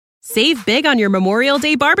Save big on your Memorial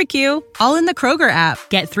Day barbecue, all in the Kroger app.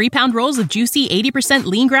 Get 3-pound rolls of juicy 80%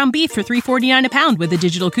 lean ground beef for $3.49 a pound with a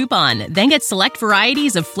digital coupon. Then get select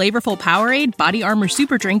varieties of flavorful Powerade, Body Armor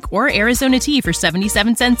Super Drink, or Arizona tea for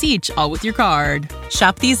 77 cents each, all with your card.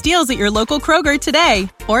 Shop these deals at your local Kroger today,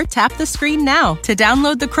 or tap the screen now to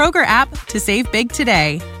download the Kroger app to save big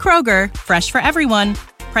today. Kroger, fresh for everyone.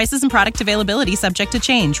 Prices and product availability subject to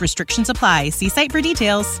change. Restrictions apply. See site for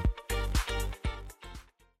details.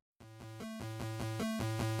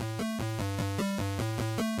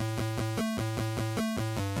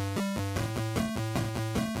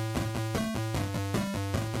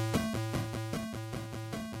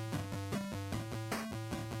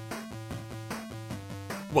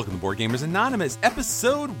 Welcome to Board Gamers Anonymous,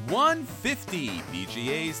 episode 150,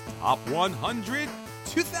 BGA's Top 100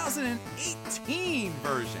 2018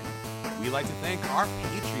 version. We'd like to thank our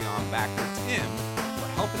Patreon backer, Tim, for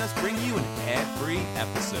helping us bring you an ad-free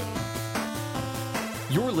episode.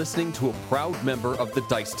 You're listening to a proud member of the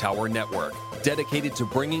Dice Tower Network, dedicated to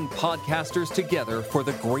bringing podcasters together for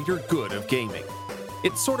the greater good of gaming.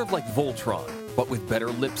 It's sort of like Voltron, but with better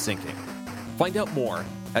lip syncing. Find out more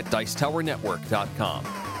at Dicetowernetwork.com.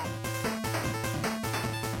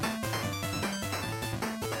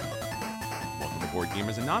 Welcome to Board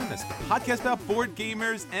Gamers Anonymous, the podcast about board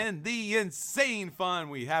gamers and the insane fun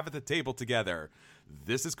we have at the table together.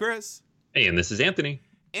 This is Chris. Hey, and this is Anthony.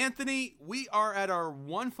 Anthony, we are at our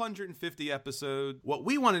 150 episode. What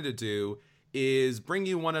we wanted to do is bring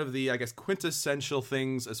you one of the, quintessential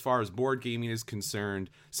things as far as board gaming is concerned.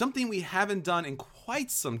 Something we haven't done in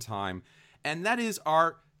quite some time, and that is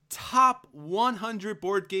our top 100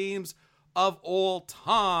 board games of all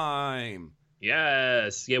time.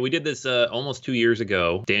 Yes. Yeah, we did this almost 2 years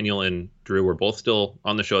ago. Daniel and Drew were both still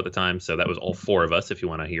on the show at the time, so that was all four of us, if you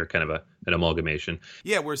want to hear kind of an amalgamation.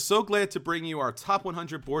 Yeah, we're so glad to bring you our top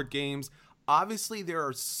 100 board games. Obviously, there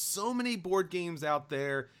are so many board games out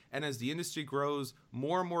there, and as the industry grows,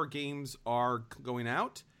 more and more games are going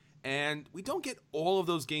out, and we don't get all of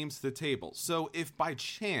those games to the table. So if by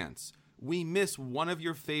chance we miss one of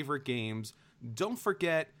your favorite games, don't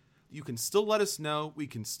forget, you can still let us know. We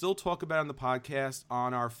can still talk about it on the podcast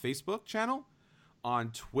on our Facebook channel,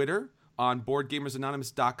 on Twitter, on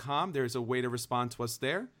BoardGamersAnonymous.com. There's a way to respond to us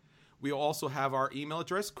there. We also have our email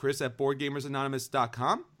address, Chris at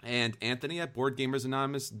BoardGamersAnonymous.com and Anthony at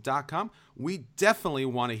BoardGamersAnonymous.com. We definitely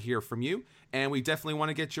want to hear from you, and we definitely want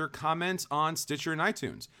to get your comments on Stitcher and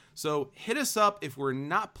iTunes. So hit us up if we're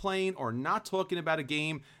not playing or not talking about a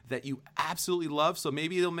game that you absolutely love, so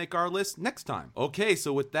maybe it'll make our list next time. Okay,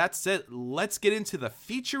 so with that said, let's get into the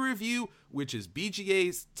feature review, which is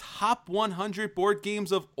BGA's Top 100 Board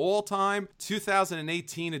Games of All Time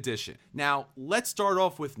 2018 edition. Now, let's start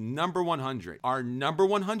off with number 100. Our number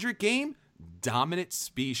 100 game, Dominant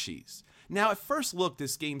Species. Now, at first look,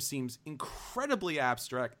 this game seems incredibly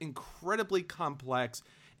abstract, incredibly complex,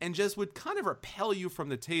 and just would kind of repel you from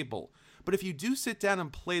the table. But if you do sit down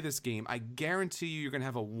and play this game, I guarantee you're going to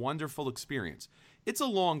have a wonderful experience. It's a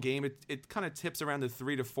long game. It kind of tips around the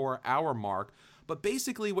 3 to 4 hour mark. But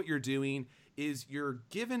basically what you're doing is you're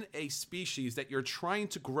given a species that you're trying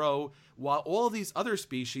to grow while all of these other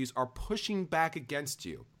species are pushing back against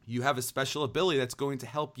you. You have a special ability that's going to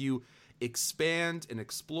help you expand and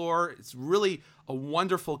explore. It's really a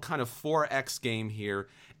wonderful kind of 4X game here.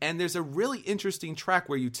 And there's a really interesting track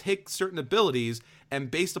where you take certain abilities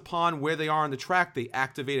and based upon where they are on the track, they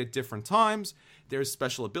activate at different times. There's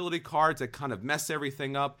special ability cards that kind of mess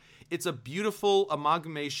everything up. It's a beautiful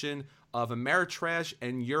amalgamation of Ameritrash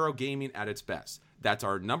and Eurogaming at its best. That's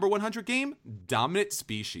our number 100 game, Dominant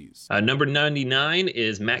Species. Number 99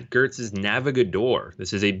 is Matt Gertz's Navigador.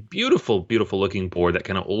 This is a beautiful, beautiful looking board, that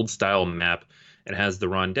kind of old style map. It has the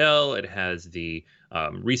rondelle, it has the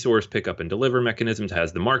resource pickup and deliver mechanisms, it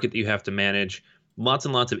has the market that you have to manage. Lots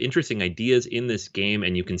and lots of interesting ideas in this game,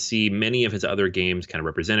 and you can see many of his other games kind of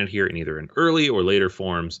represented here in either an early or later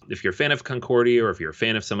forms. If you're a fan of Concordia, or if you're a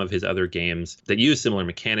fan of some of his other games that use similar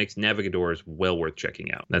mechanics, Navigador is well worth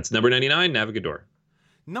checking out. That's number 99, Navigador.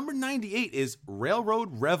 Number 98 is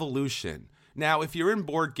Railroad Revolution. Now, if you're in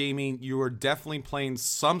board gaming, you are definitely playing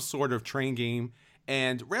some sort of train game,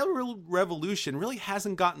 and Railroad Revolution really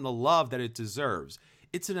hasn't gotten the love that it deserves.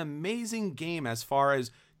 It's an amazing game as far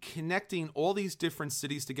as connecting all these different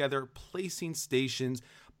cities together, placing stations,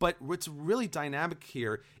 but what's really dynamic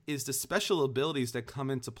here is the special abilities that come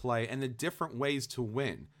into play and the different ways to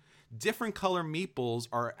win. Different color meeples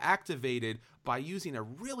are activated by using a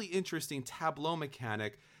really interesting tableau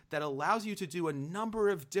mechanic that allows you to do a number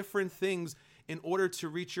of different things in order to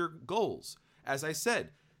reach your goals. As I said,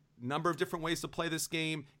 number of different ways to play this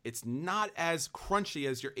game. It's not as crunchy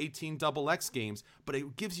as your 18XX games, but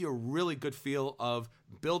it gives you a really good feel of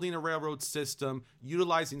building a railroad system,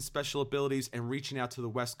 utilizing special abilities, and reaching out to the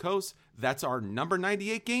West Coast. That's our number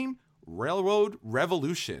 98 game, Railroad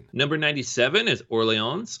Revolution. Number 97 is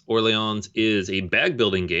Orleans. Orleans is a bag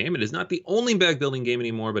building game. It is not the only bag building game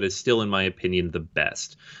anymore, but it's still, in my opinion, the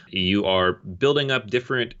best. You are building up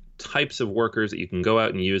different types of workers that you can go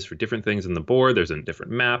out and use for different things on the board. There's a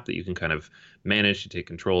different map that you can kind of manage to take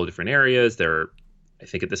control of different areas. There are, I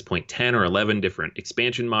think at this point, 10 or 11 different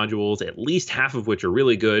expansion modules, at least half of which are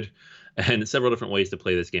really good, and several different ways to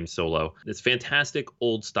play this game solo. It's fantastic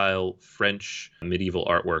old style French medieval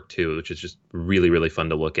artwork too, which is just really, really fun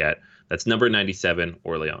to look at. That's number 97,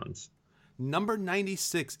 Orleans. Number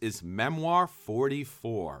 96 is Memoir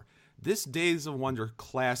 44. This Days of Wonder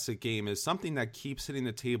classic game is something that keeps hitting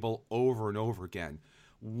the table over and over again.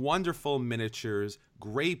 Wonderful miniatures,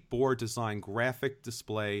 great board design, graphic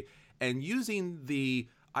display, and using the,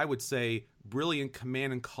 I would say, brilliant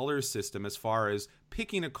command and color system as far as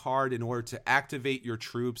picking a card in order to activate your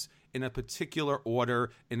troops in a particular order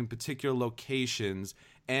in particular locations,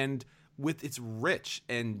 and with its rich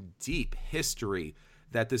and deep history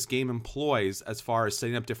that this game employs as far as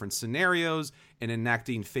setting up different scenarios and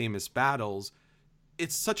enacting famous battles.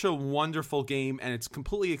 It's such a wonderful game, and it's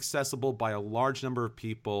completely accessible by a large number of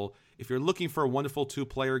people. If you're looking for a wonderful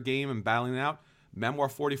two-player game and battling it out, Memoir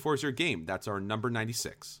 44 is your game. That's our number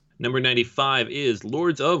 96. Number 95 is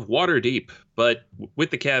Lords of Waterdeep, but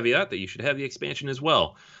with the caveat that you should have the expansion as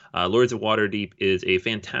well. Lords of Waterdeep is a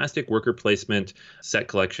fantastic worker placement, set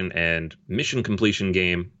collection, and mission completion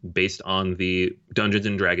game based on the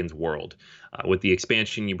Dungeons & Dragons world. With the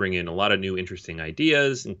expansion, you bring in a lot of new interesting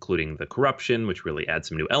ideas, including the corruption, which really adds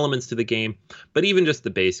some new elements to the game. But even just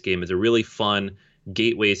the base game is a really fun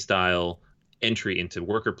gateway-style entry into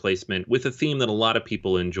worker placement with a theme that a lot of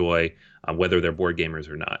people enjoy, whether they're board gamers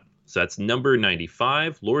or not. So that's number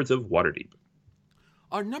 95, Lords of Waterdeep.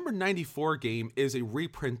 Our number 94 game is a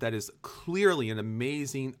reprint that is clearly an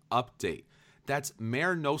amazing update. That's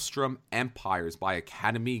Mare Nostrum Empires by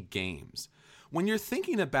Academy Games. When you're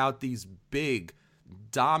thinking about these big,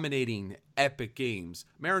 dominating, epic games,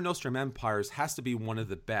 Mare Nostrum Empires has to be one of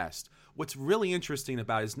the best. What's really interesting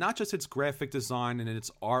about it is not just its graphic design and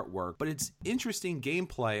its artwork, but its interesting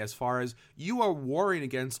gameplay as far as you are warring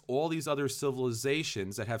against all these other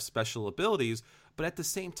civilizations that have special abilities, but at the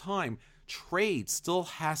same time, trade still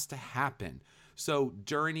has to happen. So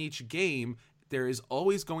during each game, there is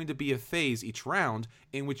always going to be a phase each round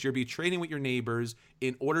in which you'll be trading with your neighbors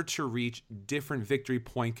in order to reach different victory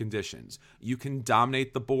point conditions. You can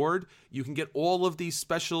dominate the board, you can get all of these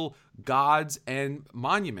special gods and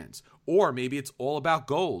monuments, or maybe it's all about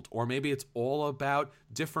gold, or maybe it's all about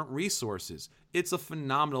different resources. It's a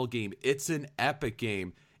phenomenal game. It's an epic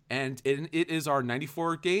game, and it is our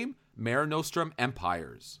 94 game, Mare Nostrum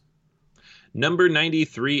Empires. Number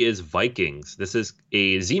 93 is Vikings. This is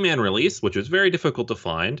a Z-Man release, which was very difficult to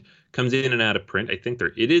find. Comes in and out of print. I think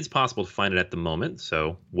it is possible to find it at the moment,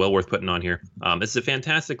 so well worth putting on here. It's a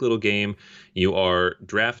fantastic little game. You are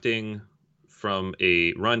drafting from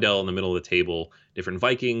a rondel in the middle of the table different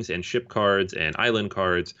Vikings and ship cards and island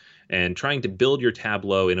cards, and trying to build your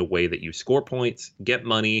tableau in a way that you score points, get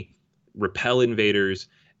money, repel invaders,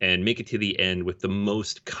 and make it to the end with the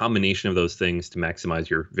most combination of those things to maximize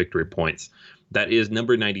your victory points. That is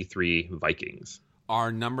number 93, Vikings.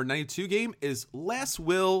 Our number 92 game is Last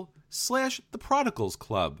Will / The Prodigals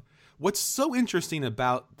Club. What's so interesting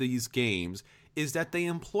about these games is that they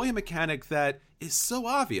employ a mechanic that is so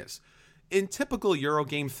obvious. In typical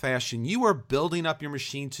Eurogame fashion, you are building up your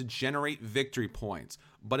machine to generate victory points.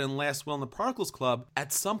 But in Last Will and the Prodigals Club,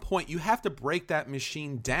 at some point you have to break that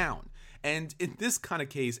machine down. And in this kind of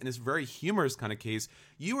case, in this very humorous kind of case,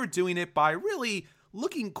 you are doing it by really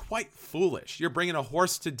looking quite foolish. You're bringing a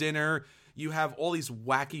horse to dinner. You have all these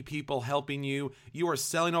wacky people helping you. You are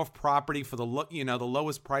selling off property for the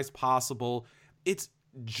lowest price possible. It's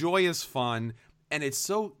joyous fun, and it's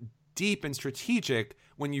so deep and strategic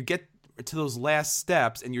when you get to those last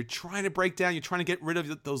steps and you're trying to break down, you're trying to get rid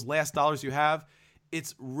of those last dollars you have.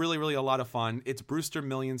 It's really, really a lot of fun. It's Brewster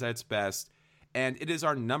Millions at its best. And it is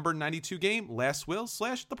our number 92 game, Last Will /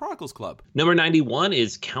 The Prodigals Club. Number 91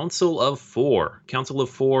 is Council of Four. Council of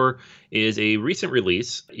Four is a recent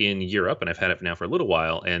release in Europe, and I've had it now for a little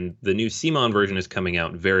while, and the new CMON version is coming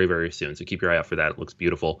out very, very soon, so keep your eye out for that. It looks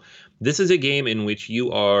beautiful. This is a game in which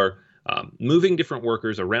you are moving different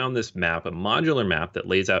workers around this map, a modular map that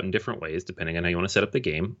lays out in different ways depending on how you want to set up the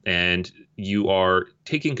game. And you are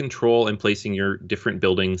taking control and placing your different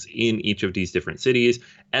buildings in each of these different cities.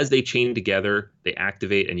 As they chain together, they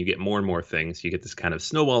activate and you get more and more things. You get this kind of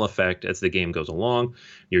snowball effect as the game goes along.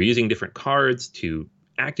 You're using different cards to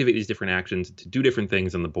activate these different actions, to do different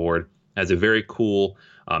things on the board. It has a very cool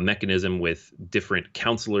mechanism with different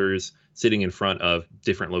counselors sitting in front of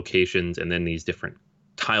different locations and then these different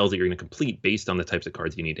tiles that you're going to complete based on the types of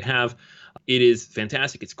cards you need to have. It is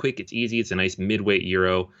fantastic. It's quick. It's easy. It's a nice midweight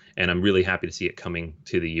Euro, and I'm really happy to see it coming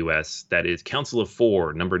to the U.S. That is Council of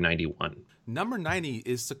Four, number 91. Number 90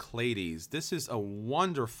 is Cyclades. This is a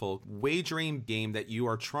wonderful wagering game that you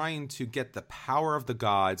are trying to get the power of the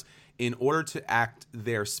gods in order to act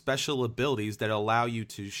their special abilities that allow you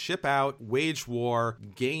to ship out, wage war,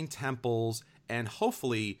 gain temples, and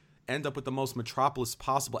hopefully end up with the most metropolis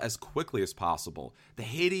possible as quickly as possible. The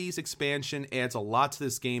Hades expansion adds a lot to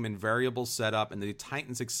this game in variable setup, and the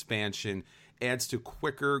Titans expansion adds to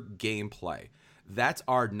quicker gameplay. That's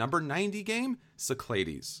our number 90 game,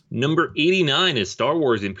 Cyclades. Number 89 is Star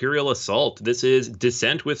Wars Imperial Assault. This is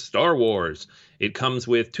Descent with Star Wars. It comes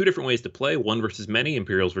with two different ways to play, one versus many,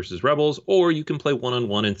 Imperials versus Rebels, or you can play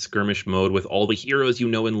one-on-one in skirmish mode with all the heroes you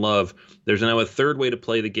know and love. There's now a third way to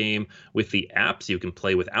play the game with the apps. You can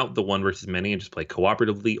play without the one versus many and just play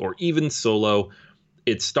cooperatively or even solo.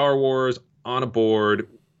 It's Star Wars on a board,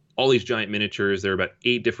 all these giant miniatures. There are about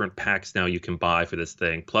 8 different packs now you can buy for this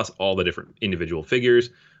thing, plus all the different individual figures.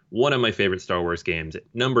 One of my favorite Star Wars games at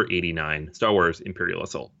number 89, Star Wars Imperial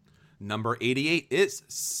Assault. Number 88 is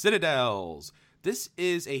Citadels. This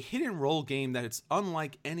is a hit and roll game that it's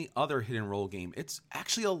unlike any other hit and roll game. It's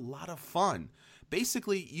actually a lot of fun.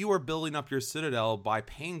 Basically, you are building up your citadel by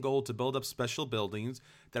paying gold to build up special buildings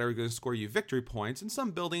that are going to score you victory points, and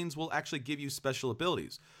some buildings will actually give you special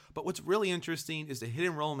abilities. But what's really interesting is the hit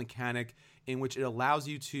and roll mechanic in which it allows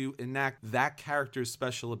you to enact that character's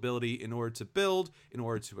special ability in order to build, in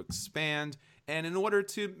order to expand, and in order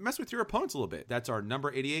to mess with your opponents a little bit. That's our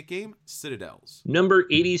number 88 game, Citadels. Number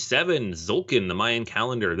 87, Zulkin, the Mayan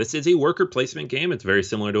Calendar. This is a worker placement game. It's very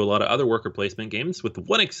similar to a lot of other worker placement games, with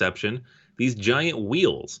one exception, these giant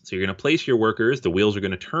wheels. So you're going to place your workers, the wheels are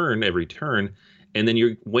going to turn every turn, and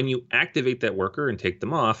then when you activate that worker and take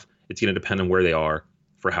them off, it's going to depend on where they are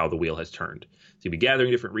for how the wheel has turned. So you'll be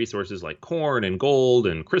gathering different resources like corn and gold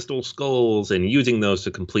and crystal skulls and using those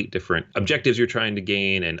to complete different objectives you're trying to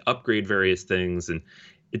gain and upgrade various things. And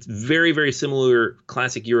it's very, very similar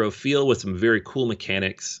classic Euro feel with some very cool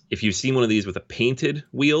mechanics. If you've seen one of these with a painted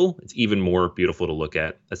wheel, it's even more beautiful to look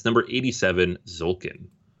at. That's number 87, Zulkin.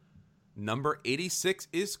 Number 86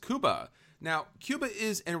 is Cuba. Now, Cuba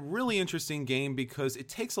is a really interesting game because it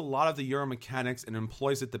takes a lot of the Euro mechanics and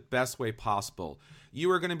employs it the best way possible. You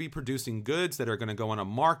are going to be producing goods that are going to go on a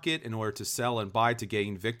market in order to sell and buy to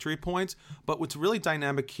gain victory points. But what's really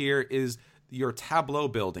dynamic here is your tableau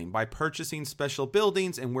building. By purchasing special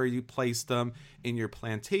buildings and where you place them in your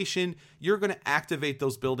plantation, you're going to activate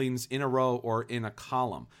those buildings in a row or in a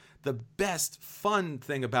column. The best fun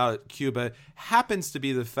thing about Cuba happens to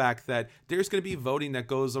be the fact that there's going to be voting that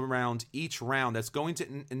goes around each round that's going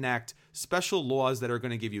to enact special laws that are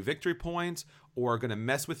going to give you victory points or are going to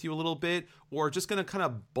mess with you a little bit or just going to kind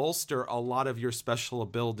of bolster a lot of your special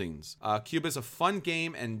buildings. Cuba is a fun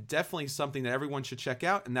game and definitely something that everyone should check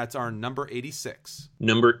out, and that's our number 86.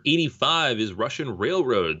 Number 85 is Russian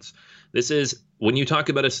Railroads. This is, when you talk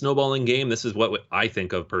about a snowballing game, this is what I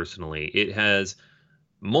think of personally. It has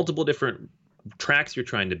multiple different tracks you're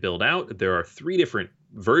trying to build out. There are 3 different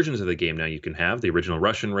versions of the game now you can have. The original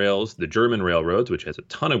Russian Rails, the German Railroads, which has a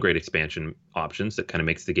ton of great expansion options that kind of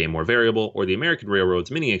makes the game more variable, or the American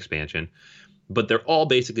Railroads mini expansion. But they're all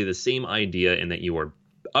basically the same idea in that you are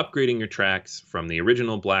upgrading your tracks from the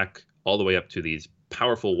original black all the way up to these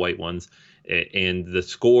powerful white ones. And the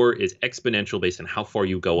score is exponential based on how far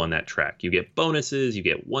you go on that track. You get bonuses, you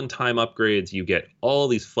get one-time upgrades, you get all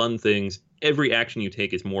these fun things. Every action you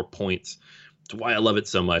take is more points. That's why I love it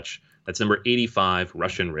so much. That's number 85,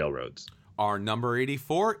 Russian Railroads. Our number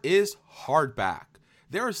 84 is Hardback.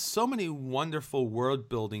 There are so many wonderful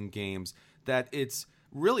world-building games that it's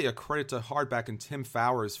really a credit to Hardback and Tim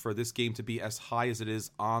Fowers for this game to be as high as it is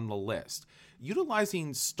on the list.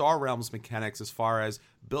 Utilizing Star Realms mechanics as far as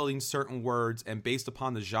building certain words, and based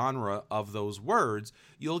upon the genre of those words,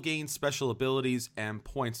 you'll gain special abilities and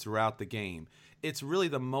points throughout the game. It's really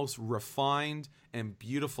the most refined and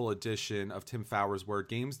beautiful edition of Tim Fowers' word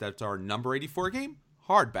games. That's our number 84 game,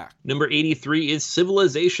 Hardback. Number 83 is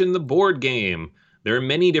Civilization, the board game. There are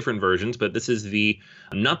many different versions, but this is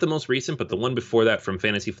not the most recent, but the one before that from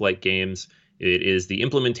Fantasy Flight Games. It is the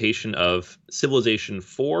implementation of Civilization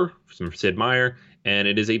 4 from Sid Meier, and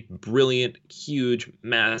it is a brilliant, huge,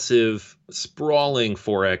 massive, sprawling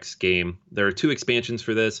 4X game. There are 2 expansions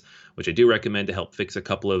for this, which I do recommend to help fix a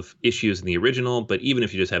couple of issues in the original, but even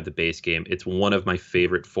if you just have the base game, it's one of my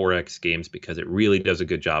favorite 4X games because it really does a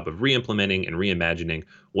good job of re-implementing and reimagining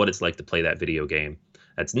what it's like to play that video game.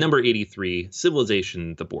 That's number 83,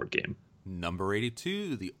 Civilization, the board game. Number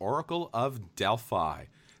 82, The Oracle of Delphi.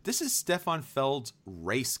 This is Stefan Feld's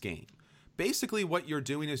race game. Basically, what you're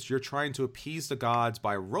doing is you're trying to appease the gods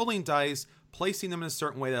by rolling dice, placing them in a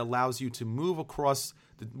certain way that allows you to move across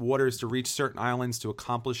the waters to reach certain islands to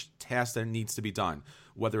accomplish tasks that needs to be done.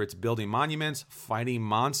 Whether it's building monuments, fighting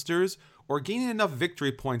monsters, or gaining enough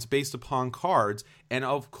victory points based upon cards, and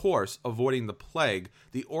of course, avoiding the plague,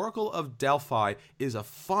 the Oracle of Delphi is a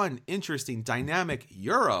fun, interesting, dynamic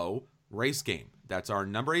Euro race game. That's our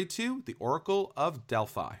number 82, The Oracle of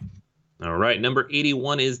Delphi. All right, number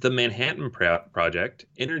 81 is the Manhattan Project,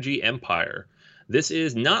 Energy Empire. This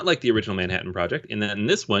is not like the original Manhattan Project in that in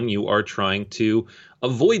this one you are trying to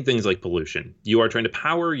avoid things like pollution. You are trying to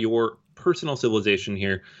power your personal civilization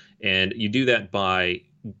here, and you do that by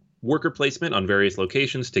worker placement on various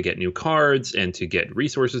locations to get new cards and to get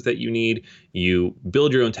resources that you need. You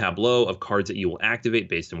build your own tableau of cards that you will activate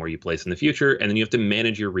based on where you place in the future, and then you have to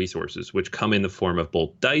manage your resources, which come in the form of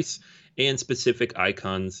both dice and specific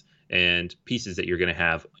icons and pieces that you're going to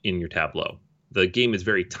have in your tableau. The game is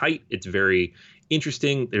very tight. It's very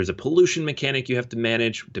interesting. There's a pollution mechanic you have to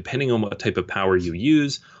manage depending on what type of power you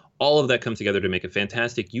use. All of that comes together to make a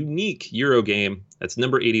fantastic, unique Euro game. That's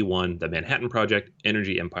number 81, the Manhattan Project,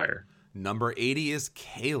 Energy Empire. Number 80 is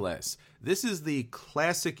Caelus. This is the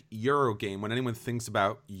classic Euro game when anyone thinks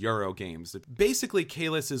about Euro games. Basically,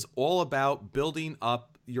 Caelus is all about building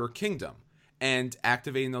up your kingdom and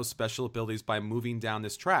activating those special abilities by moving down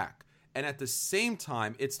this track. And at the same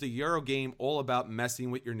time, it's the Euro game all about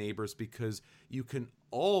messing with your neighbors because you can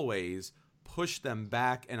always push them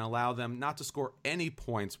back and allow them not to score any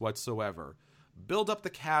points whatsoever. Build up the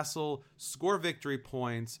castle, score victory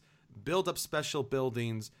points, build up special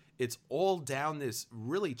buildings. It's all down this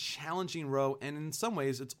really challenging row, and in some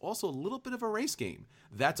ways, it's also a little bit of a race game.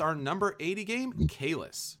 That's our number 80 game,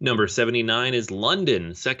 Caelus. Number 79 is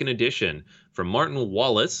London, 2nd edition, from Martin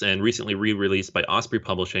Wallace and recently re-released by Osprey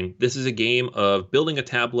Publishing. This is a game of building a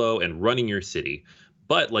tableau and running your city.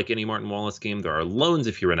 But like any Martin Wallace game, there are loans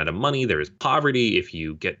if you run out of money. There is poverty if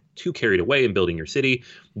you get too carried away in building your city.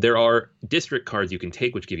 There are district cards you can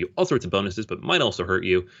take, which give you all sorts of bonuses, but might also hurt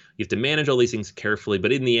you. You have to manage all these things carefully.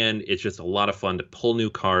 But in the end, it's just a lot of fun to pull new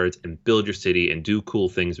cards and build your city and do cool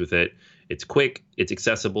things with it. It's quick, it's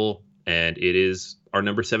accessible, and it is our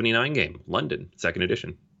number 79 game, London, 2nd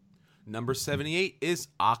edition. Number 78 is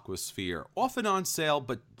Aquasphere. Often on sale,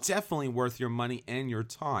 but definitely worth your money and your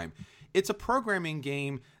time. It's a programming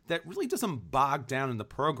game that really doesn't bog down in the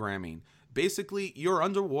programming. Basically, you're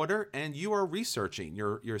underwater and you are researching.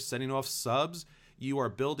 You're setting off subs. You are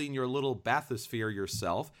building your little bathysphere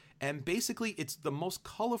yourself. And basically, it's the most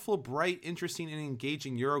colorful, bright, interesting, and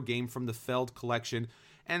engaging Euro game from the Feld collection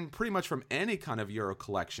and pretty much from any kind of Euro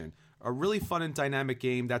collection. A really fun and dynamic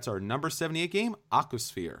game. That's our number 78 game,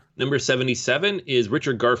 Aquasphere. Number 77 is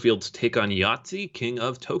Richard Garfield's take on Yahtzee, King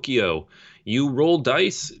of Tokyo. You roll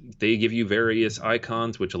dice. They give you various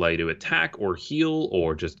icons which allow you to attack or heal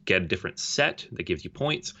or just get a different set that gives you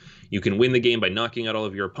points. You can win the game by knocking out all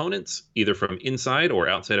of your opponents, either from inside or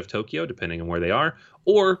outside of Tokyo, depending on where they are,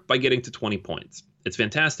 or by getting to 20 points. It's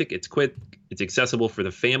fantastic. It's quick. It's accessible for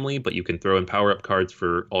the family, but you can throw in power-up cards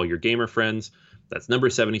for all your gamer friends. That's number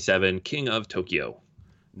 77, King of Tokyo.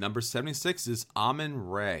 Number 76 is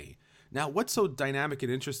Amun-Re. Now, what's so dynamic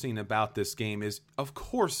and interesting about this game is, of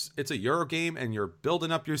course, it's a Euro game and you're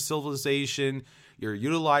building up your civilization, you're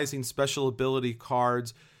utilizing special ability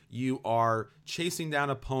cards, you are chasing down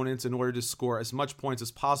opponents in order to score as much points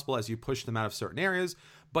as possible as you push them out of certain areas.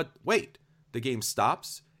 But wait, the game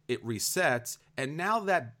stops, it resets, and now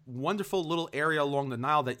that wonderful little area along the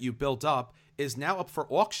Nile that you built up is now up for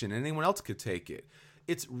auction and anyone else could take it.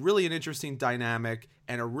 It's really an interesting dynamic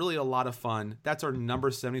and a lot of fun. That's our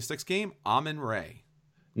number 76 game, Amun-Re.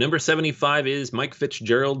 Number 75 is Mike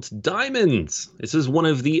Fitzgerald's Diamonds. This is one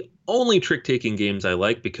of the only trick-taking games I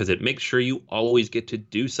like because it makes sure you always get to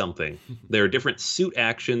do something. There are different suit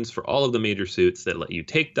actions for all of the major suits that let you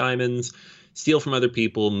take diamonds, steal from other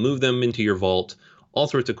people, move them into your vault, all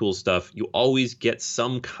sorts of cool stuff. You always get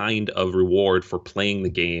some kind of reward for playing the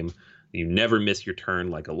game. You never miss your turn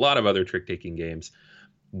like a lot of other trick-taking games.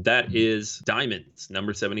 That is Diamonds,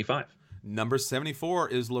 number 75. Number 74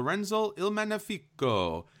 is Lorenzo il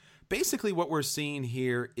Magnifico. Basically, what we're seeing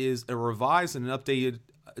here is a revised and an updated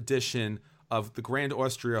edition of the Grand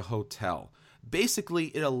Austria Hotel. Basically,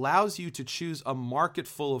 it allows you to choose a market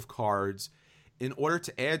full of cards in order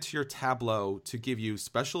to add to your tableau to give you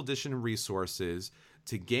special edition resources,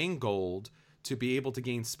 to gain gold, to be able to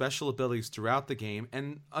gain special abilities throughout the game,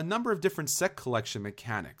 and a number of different set collection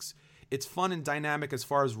mechanics. It's fun and dynamic as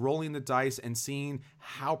far as rolling the dice and seeing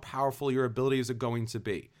how powerful your abilities are going to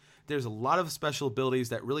be. There's a lot of special abilities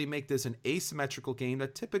that really make this an asymmetrical game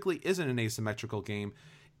that typically isn't an asymmetrical game.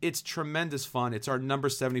 It's tremendous fun. It's our number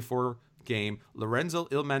 74 game, Lorenzo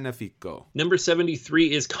il Magnifico. Number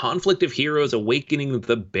 73 is Conflict of Heroes Awakening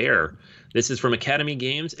the Bear. This is from Academy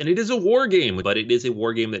Games, and it is a war game, but it is a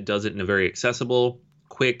war game that does it in a very accessible,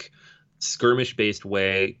 quick, skirmish-based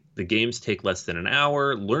way. The games take less than an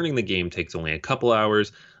hour. Learning the game takes only a couple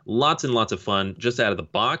hours. Lots and lots of fun just out of the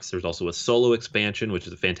box. There's also a solo expansion, which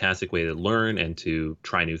is a fantastic way to learn and to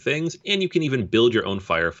try new things. And you can even build your own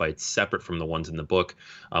firefights separate from the ones in the book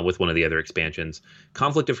with one of the other expansions.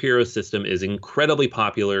 Conflict of Heroes system is incredibly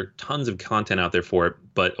popular. Tons of content out there for it.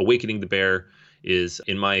 But Awakening the Bear is,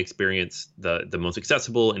 in my experience, the most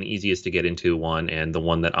accessible and easiest to get into one, and the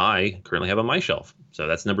one that I currently have on my shelf. So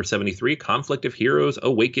that's number 73, Conflict of Heroes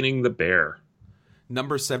Awakening the Bear.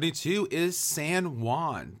 Number 72 is San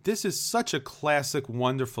Juan. This is such a classic,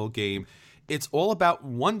 wonderful game. It's all about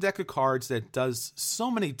one deck of cards that does so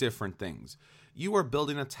many different things. You are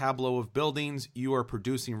building a tableau of buildings. You are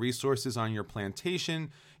producing resources on your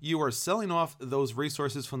plantation. You are selling off those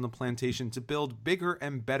resources from the plantation to build bigger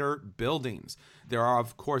and better buildings. There are,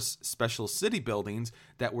 of course, special city buildings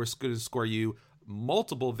that were going to score you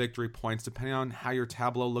multiple victory points depending on how your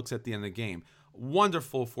tableau looks at the end of the game.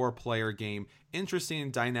 Wonderful 4-player game, interesting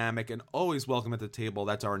and dynamic, and always welcome at the table.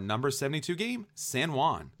 That's our number 72 game, San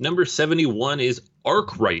Juan. Number 71 is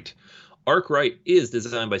Arkwright. Arkwright is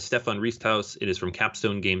designed by Stefan Riesthaus. It is from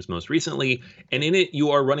Capstone Games most recently, and in it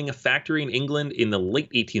you are running a factory in England in the late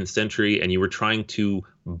 18th century, and you were trying to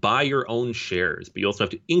buy your own shares, but you also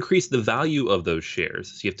have to increase the value of those shares.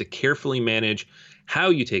 So you have to carefully manage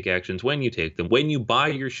how you take actions, when you take them, when you buy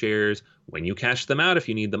your shares, when you cash them out if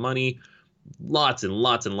you need the money. Lots and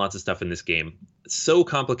lots and lots of stuff in this game. So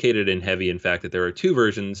complicated and heavy, in fact, that there are two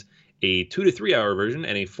versions, a 2 to 3 hour version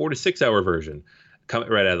and a 4 to 6 hour version coming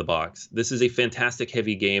right out of the box. This is a fantastic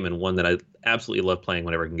heavy game and one that I absolutely love playing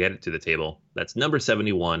whenever I can get it to the table. That's number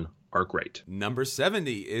 71, Arkwright. Number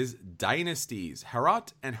 70 is Dynasties,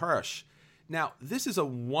 Herat and Hirsch. Now, this is a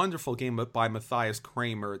wonderful game by Matthias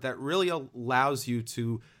Kramer that really allows you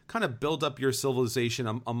to kind of build up your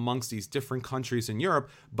civilization amongst these different countries in Europe,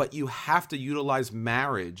 but you have to utilize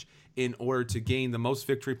marriage in order to gain the most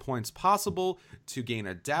victory points possible, to gain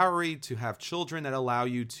a dowry, to have children that allow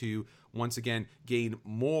you to, once again, gain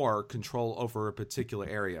more control over a particular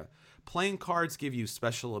area. Playing cards give you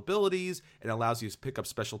special abilities. It allows you to pick up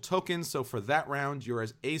special tokens. So for that round, you're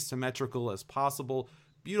as asymmetrical as possible.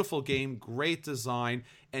 Beautiful game, great design,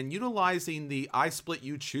 and utilizing the I split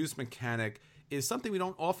you choose mechanic is something we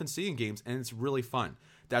don't often see in games, and it's really fun.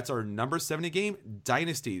 That's our number 70 game,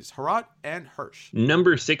 Dynasties, Herat and Hirsch.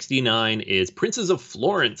 Number 69 is Princes of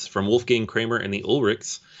Florence from Wolfgang Kramer and the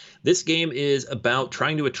Ulrichs. This game is about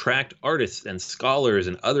trying to attract artists and scholars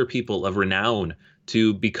and other people of renown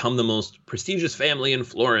to become the most prestigious family in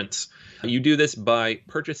Florence. You do this by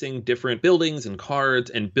purchasing different buildings and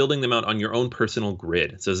cards and building them out on your own personal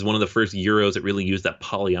grid. So this is one of the first Euros that really used that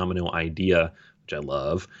polyomino idea, which I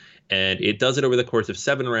love. And it does it over the course of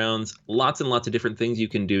 7 rounds. Lots and lots of different things you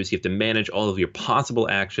can do. So you have to manage all of your possible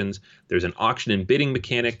actions. There's an auction and bidding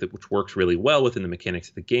mechanic which works really well within the mechanics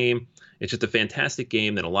of the game. It's just a fantastic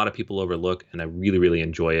game that a lot of people overlook, and I really, really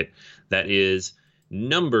enjoy it. That is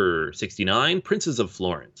number 69, Princes of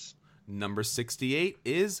Florence. Number 68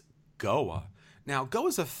 is Goa. Now, Go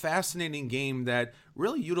is a fascinating game that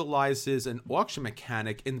really utilizes an auction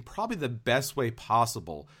mechanic in probably the best way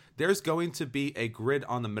possible. There's going to be a grid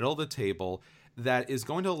on the middle of the table that is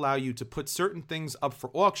going to allow you to put certain things up for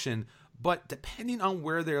auction, but depending on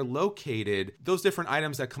where they're located, those different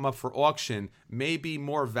items that come up for auction may be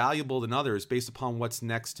more valuable than others based upon what's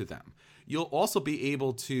next to them. You'll also be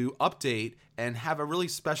able to update and have a really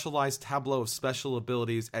specialized tableau of special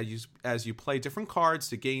abilities as you play different cards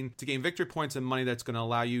to gain victory points and money that's going to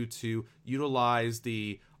allow you to utilize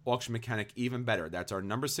the auction mechanic even better. That's our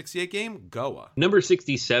number 68 game, Goa. Number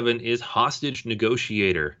 67 is Hostage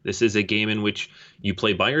Negotiator. This is a game in which you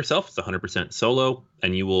play by yourself. It's 100% solo,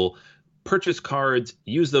 and you will purchase cards,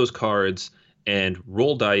 use those cards, and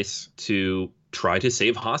roll dice to try to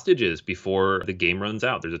save hostages before the game runs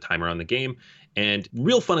out. There's a timer on the game, And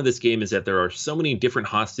real fun of this game is that there are so many different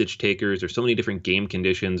hostage takers. There's so many different game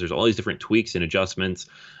conditions. There's all these different tweaks and adjustments.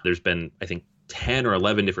 There's been, I think, 10 or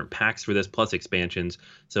 11 different packs for this, plus expansions.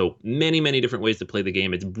 So many, many different ways to play the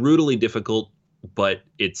game. It's brutally difficult, but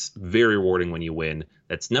it's very rewarding when you win.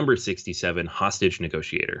 That's number 67, Hostage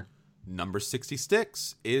Negotiator. Number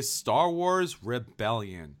 66 is Star Wars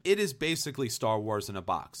Rebellion. It is basically Star Wars in a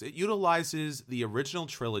box. It utilizes the original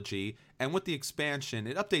trilogy, and with the expansion,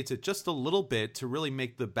 it updates it just a little bit to really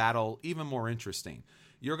make the battle even more interesting.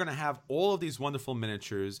 You're going to have all of these wonderful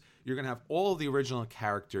miniatures, you're going to have all of the original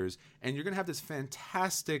characters, and you're going to have this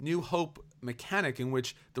fantastic New Hope mechanic in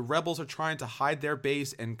which the rebels are trying to hide their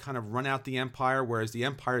base and kind of run out the Empire, whereas the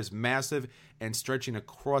Empire is massive and stretching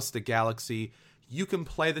across the galaxy. You can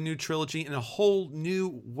play the new trilogy in a whole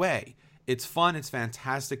new way. It's fun, it's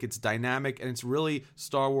fantastic, it's dynamic, and it's really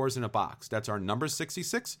Star Wars in a box. That's our number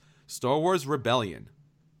 66, Star Wars Rebellion.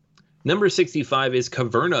 Number 65 is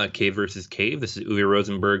Caverna, Cave vs. Cave. This is Uwe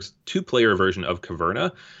Rosenberg's two-player version of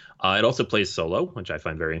Caverna. It also plays solo, which I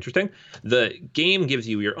find very interesting. The game gives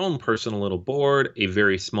you your own personal little board, a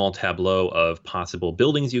very small tableau of possible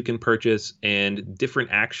buildings you can purchase, and different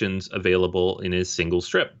actions available in a single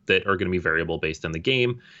strip that are going to be variable based on the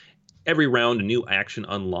game. Every round, a new action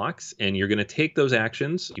unlocks, and you're going to take those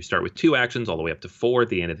actions. You start with 2 actions all the way up to 4 at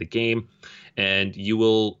the end of the game, and you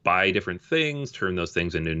will buy different things, turn those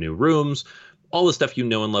things into new rooms, all the stuff you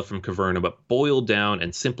know and love from Caverna, but boiled down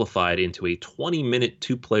and simplified into a 20-minute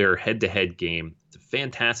 2-player head-to-head game. It's a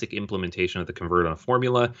fantastic implementation of the Caverna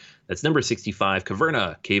formula. That's number 65,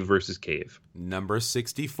 Caverna, Cave vs. Cave. Number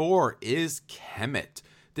 64 is Kemet.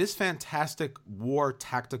 This fantastic war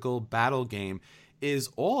tactical battle game is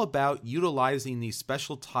all about utilizing these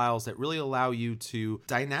special tiles that really allow you to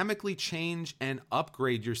dynamically change and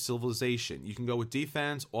upgrade your civilization. You can go with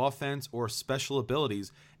defense, offense, or special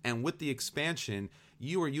abilities. And with the expansion,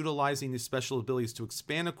 you are utilizing these special abilities to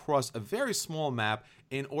expand across a very small map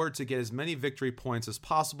in order to get as many victory points as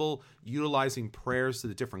possible, utilizing prayers to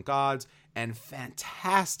the different gods and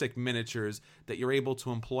fantastic miniatures that you're able to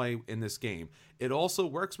employ in this game. It also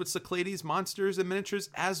works with Cyclades monsters and miniatures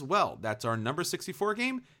as well. That's our number 64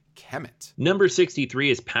 game, Kemet. Number 63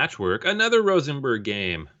 is Patchwork, another Rosenberg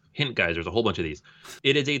game. Hint, guys, there's a whole bunch of these.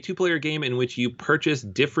 It is a 2-player game in which you purchase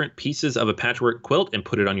different pieces of a patchwork quilt and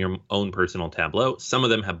put it on your own personal tableau. Some of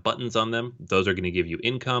them have buttons on them. Those are going to give you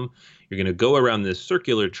income. You're going to go around this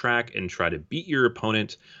circular track and try to beat your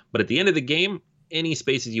opponent. But at the end of the game, any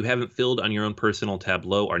spaces you haven't filled on your own personal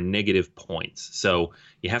tableau are negative points. So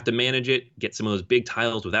you have to manage it, get some of those big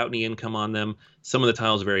tiles without any income on them. Some of the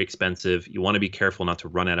tiles are very expensive. You want to be careful not to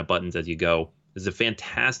run out of buttons as you go. This is a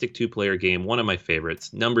fantastic 2-player game, one of my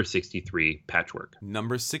favorites. Number 63, Patchwork.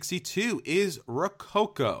 Number 62 is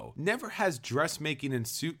Rococo. Never has dressmaking and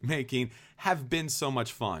suit making have been so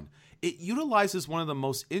much fun. It utilizes one of the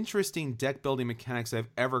most interesting deck building mechanics I've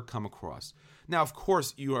ever come across. Now, of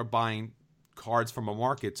course, you are buying cards from a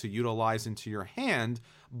market to utilize into your hand,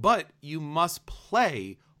 but you must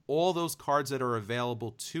play all those cards that are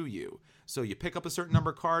available to you. So you pick up a certain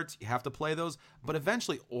number of cards, you have to play those, but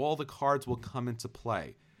eventually all the cards will come into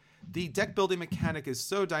play. The deck building mechanic is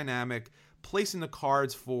so dynamic. Placing the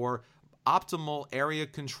cards for optimal area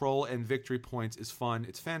control and victory points is fun.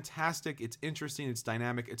 It's fantastic, it's interesting, it's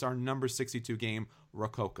dynamic. It's our number 62 game,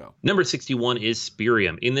 Rococo. Number 61 is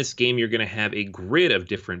Spirium. In this game, you're going to have a grid of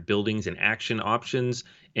different buildings and action options,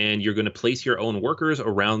 and you're going to place your own workers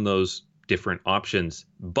around those different options,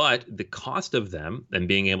 but the cost of them and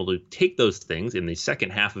being able to take those things in the second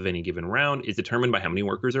half of any given round is determined by how many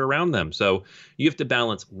workers are around them. So you have to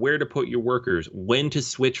balance where to put your workers, when to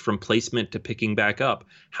switch from placement to picking back up,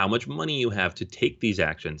 how much money you have to take these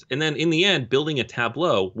actions, and then in the end, building a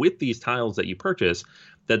tableau with these tiles that you purchase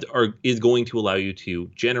that is going to allow you to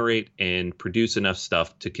generate and produce enough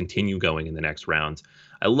stuff to continue going in the next rounds.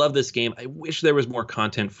 I love this game. I wish there was more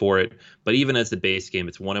content for it, but even as the base game,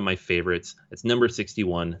 it's one of my favorites. It's number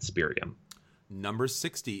 61, Spirium. Number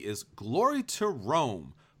 60 is Glory to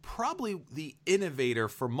Rome. Probably the innovator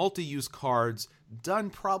for multi-use cards,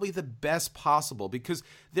 done probably the best possible because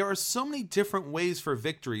there are so many different ways for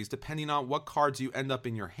victories depending on what cards you end up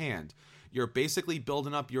in your hand. You're basically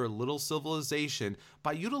building up your little civilization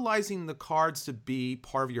by utilizing the cards to be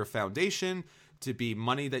part of your foundation, to be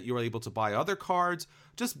money that you're able to buy other cards,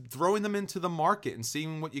 just throwing them into the market and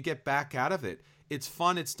seeing what you get back out of it. It's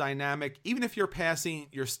fun, it's dynamic. Even if you're passing,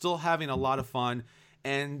 you're still having a lot of fun,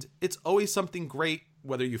 and it's always something great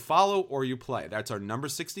whether you follow or you play. That's our number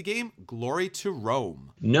 60 game, Glory to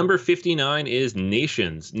Rome. Number 59 is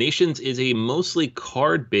Nations. Nations is a mostly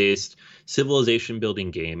card-based civilization building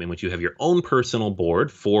game in which you have your own personal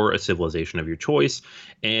board for a civilization of your choice,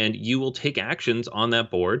 and you will take actions on that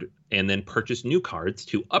board and then purchase new cards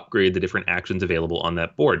to upgrade the different actions available on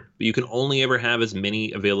that board. But you can only ever have as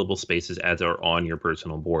many available spaces as are on your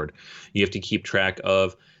personal board. You have to keep track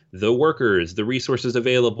of the workers, the resources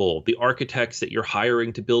available, the architects that you're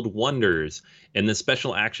hiring to build wonders, and the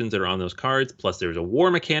special actions that are on those cards. Plus, there's a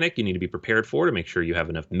war mechanic you need to be prepared for to make sure you have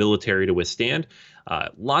enough military to withstand.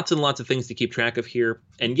 Lots and lots of things to keep track of here,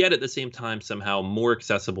 and yet at the same time, somehow more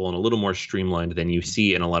accessible and a little more streamlined than you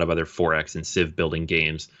see in a lot of other 4X and Civ building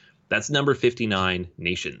games. That's number 59,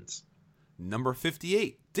 Nations. Number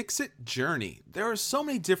 58, Dixit Journey. There are so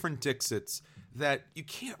many different Dixits that you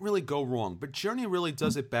can't really go wrong, but Journey really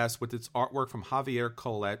does it best with its artwork from Javier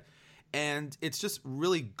Colette, and it's just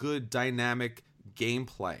really good dynamic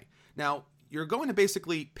gameplay. Now, you're going to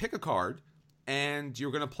basically pick a card, and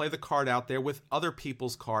you're going to play the card out there with other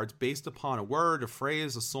people's cards based upon a word, a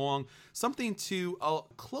phrase, a song, something to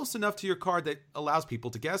close enough to your card that allows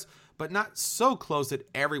people to guess, but not so close that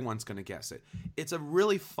everyone's going to guess it. It's a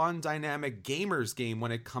really fun, dynamic gamers game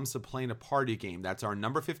when it comes to playing a party game. That's our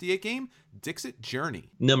number 58 game, Dixit Journey.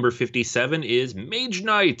 Number 57 is Mage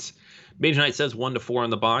Knight. Mage Knight says 1 to 4 on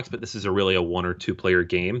the box, but this is really a 1 or 2 player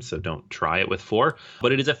game, so don't try it with 4.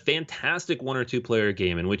 But it is a fantastic 1 or 2 player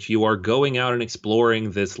game in which you are going out and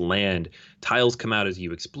exploring this land. Tiles come out as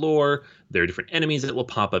you explore. There are different enemies that will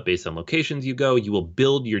pop up based on locations you go. You will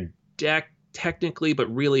build your deck technically,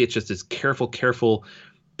 but really it's just this careful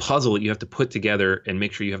puzzle that you have to put together and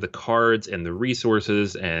make sure you have the cards and the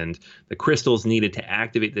resources and the crystals needed to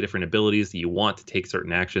activate the different abilities that you want to take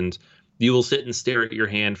certain actions. You will sit and stare at your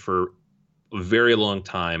hand for a very long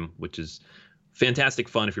time, which is fantastic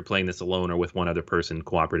fun if you're playing this alone or with one other person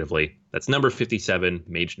cooperatively. That's number 57,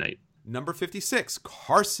 Mage Knight. Number 56,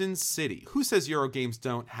 Carson City. Who says Eurogames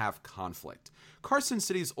don't have conflict? Carson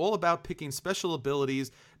City is all about picking special abilities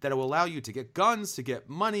that will allow you to get guns, to get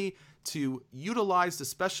money, to utilize the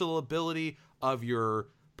special ability of your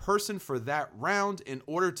person for that round in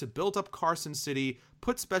order to build up Carson City,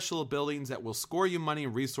 put special abilities that will score you money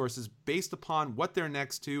and resources based upon what they're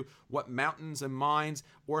next to, what mountains and mines,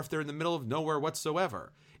 or if they're in the middle of nowhere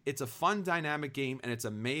whatsoever. It's a fun, dynamic game, and it's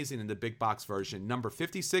amazing in the big box version. Number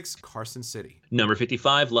 56, Carson City. Number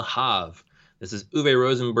 55, Le Havre. This is Uwe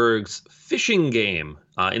Rosenberg's fishing game.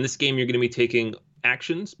 In this game, you're going to be taking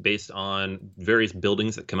actions based on various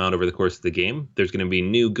buildings that come out over the course of the game. There's going to be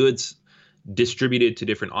new goods distributed to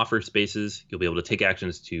different offer spaces. You'll be able to take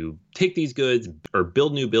actions to take these goods or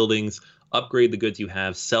build new buildings, upgrade the goods you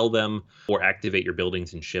have, sell them, or activate your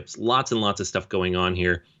buildings and ships. Lots and lots of stuff going on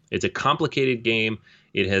here. It's a complicated game.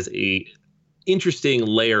 It has a interesting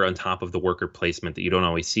layer on top of the worker placement that you don't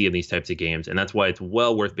always see in these types of games, and that's why it's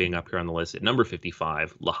well worth being up here on the list at number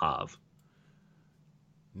 55, Le Havre.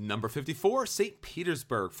 Number 54, St.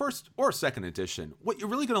 Petersburg, first or second edition. What you're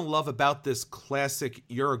really going to love about this classic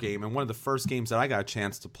Eurogame, and one of the first games that I got a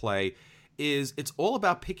chance to play, is it's all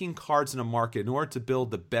about picking cards in a market in order to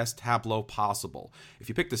build the best tableau possible. If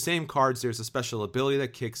you pick the same cards, there's a special ability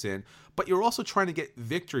that kicks in, but you're also trying to get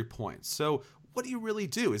victory points. So what do you really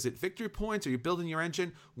do? Is it victory points? Are you building your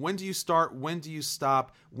engine? When do you start? When do you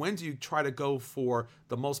stop? When do you try to go for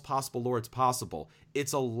the most possible lords possible?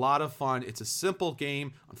 It's a lot of fun. It's a simple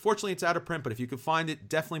game. Unfortunately, it's out of print, but if you can find it,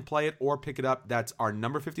 definitely play it or pick it up. That's our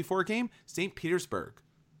number 54 game, St. Petersburg.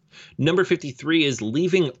 Number 53 is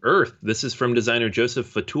Leaving Earth. This is from designer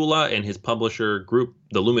Joseph Fatula and his publisher group,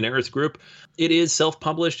 the Luminaris Group. It is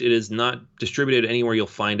self-published. It is not distributed anywhere you'll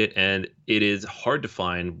find it, and it is hard to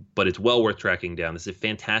find, but it's well worth tracking down. This is a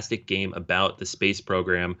fantastic game about the space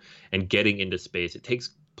program and getting into space. It takes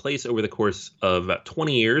place over the course of about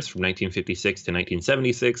 20 years, from 1956 to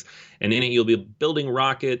 1976, and in it you'll be building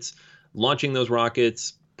rockets, launching those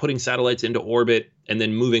rockets, putting satellites into orbit, and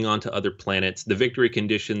then moving on to other planets. The victory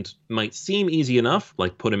conditions might seem easy enough,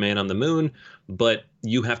 like put a man on the moon, but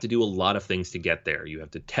you have to do a lot of things to get there. You have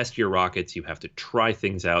to test your rockets. You have to try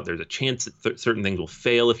things out. There's a chance that certain things will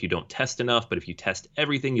fail if you don't test enough, but if you test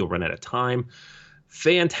everything, you'll run out of time.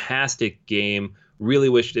 Fantastic game. Really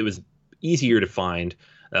wished it was easier to find.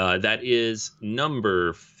 That is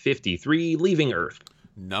number 53, Leaving Earth.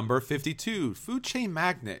 Number 52, Food Chain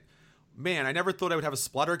Magnet. Man, I never thought I would have a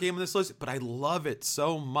Splutter game on this list, but I love it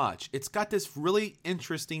so much. It's got this really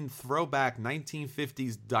interesting throwback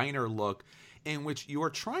 1950s diner look in which you are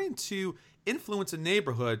trying to influence a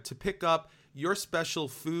neighborhood to pick up your special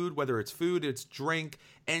food, whether it's food, it's drink,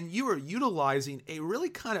 and you are utilizing a really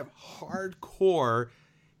kind of hardcore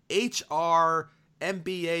HR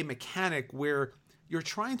MBA mechanic where you're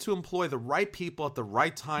trying to employ the right people at the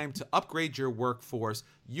right time to upgrade your workforce,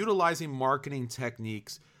 utilizing marketing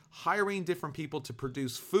techniques, hiring different people to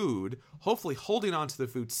produce food, hopefully holding on to the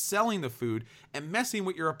food, selling the food, and messing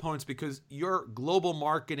with your opponents because your global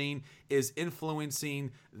marketing is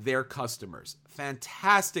influencing their customers.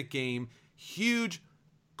 Fantastic game, huge,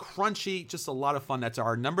 crunchy, just a lot of fun. That's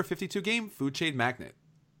our number 52 game, Food Chain Magnet.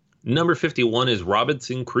 Number 51 is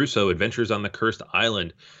Robinson Crusoe, Adventures on the Cursed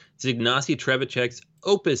Island. It's Ignacy Trzewiczek's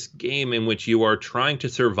opus game in which you are trying to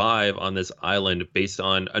survive on this island based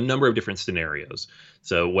on a number of different scenarios.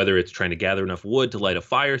 So whether it's trying to gather enough wood to light a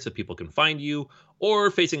fire so people can find you,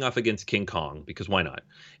 or facing off against King Kong, because why not?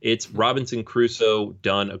 It's Robinson Crusoe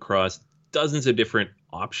done across dozens of different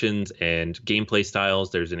options and gameplay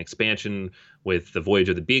styles. There's an expansion with the Voyage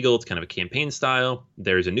of the Beagle. It's kind of a campaign style.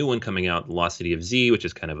 There's a new one coming out, The Lost City of Z, which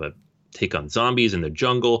is kind of a take on zombies in the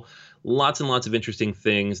jungle. Lots and lots of interesting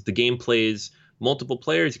things. The game plays multiple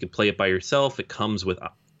players. You can play it by yourself. It comes with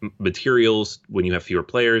materials when you have fewer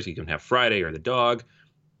players. You can have Friday or the dog.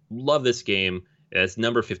 Love this game. It's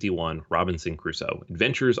number 51, Robinson Crusoe,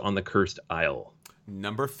 Adventures on the Cursed Isle.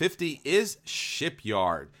 Number 50 is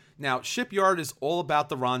Shipyard. Now, Shipyard is all about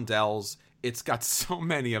the rondels. It's got so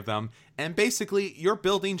many of them, and basically you're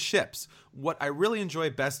building ships. What I really enjoy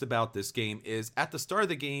best about this game is at the start of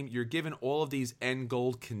the game, you're given all of these end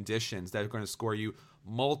goal conditions that are going to score you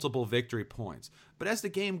multiple victory points. But as the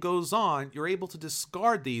game goes on, you're able to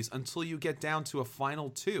discard these until you get down to a final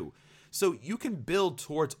 2. So you can build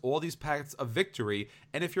towards all these paths of victory,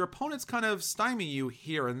 and if your opponent's kind of stymie you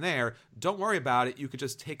here and there, don't worry about it, you could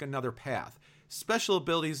just take another path. Special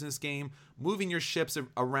abilities in this game, moving your ships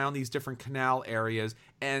around these different canal areas,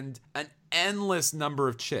 and an endless number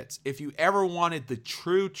of chits. If you ever wanted the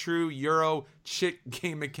true Euro chit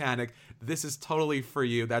game mechanic, this is totally for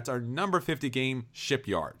you. That's our number 50 game,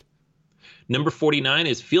 Shipyard. Number 49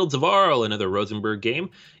 is Fields of Arle, another Rosenberg game.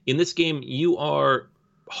 In this game, you are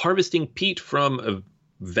harvesting peat from a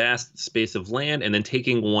vast space of land and then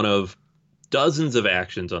taking one of dozens of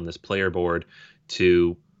actions on this player board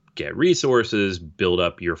to get resources, build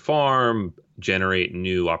up your farm, generate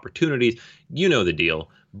new opportunities. You know the deal.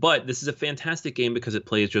 But this is a fantastic game because it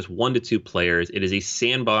plays just 1 to 2 players. It is a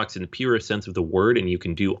sandbox in the purest sense of the word, and you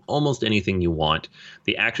can do almost anything you want.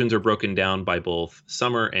 The actions are broken down by both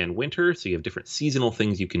summer and winter, so you have different seasonal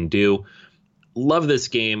things you can do. Love this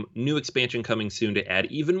game. New expansion coming soon to add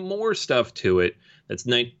even more stuff to it.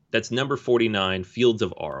 That's number 49, Fields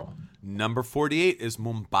of Arle. Number 48 is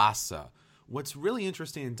Mombasa. What's really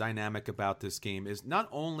interesting and dynamic about this game is not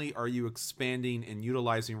only are you expanding and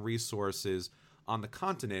utilizing resources on the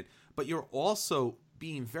continent, but you're also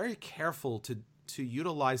being very careful to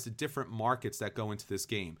utilize the different markets that go into this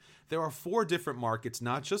game. There are 4 different markets,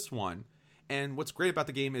 not just one. And what's great about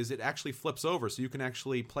the game is it actually flips over, so you can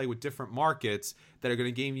actually play with different markets that are going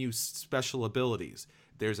to give you special abilities.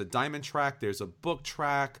 There's a diamond track, there's a book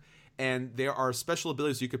track, and there are special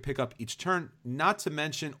abilities you could pick up each turn, not to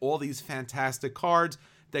mention all these fantastic cards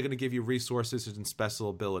that are going to give you resources and special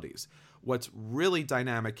abilities. What's really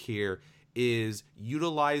dynamic here is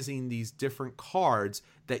utilizing these different cards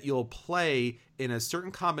that you'll play in a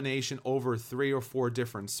certain combination over 3 or 4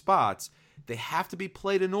 different spots. They have to be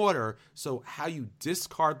played in order, so how you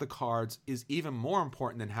discard the cards is even more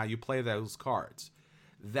important than how you play those cards.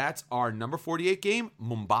 That's our number 48 game,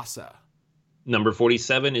 Mombasa. Number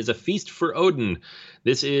 47 is A Feast for Odin.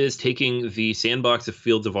 This is taking the sandbox of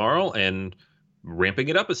Fields of Arle and ramping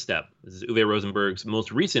it up a step. This is Uwe Rosenberg's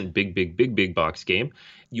most recent big box game.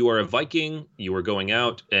 You are a Viking, you are going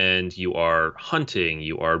out and you are hunting,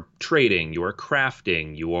 you are trading, you are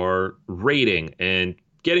crafting, you are raiding, and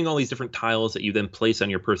getting all these different tiles that you then place on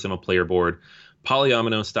your personal player board,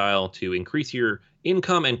 polyomino style, to increase your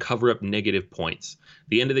income and cover up negative points.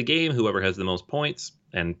 The end of the game, whoever has the most points,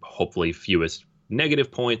 and hopefully fewest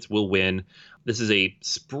negative points, will win. This is a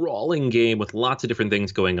sprawling game with lots of different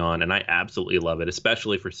things going on, and I absolutely love it,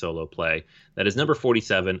 especially for solo play. That is number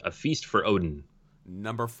 47, A Feast for Odin.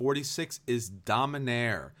 Number 46 is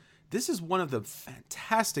Dominaire. This is one of the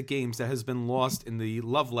fantastic games that has been lost in the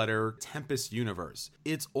love letter Tempest universe.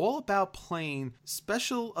 It's all about playing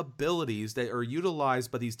special abilities that are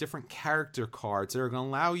utilized by these different character cards that are going to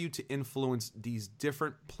allow you to influence these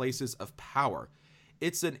different places of power.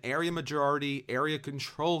 It's an area majority, area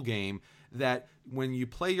control game that when you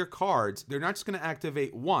play your cards, they're not just going to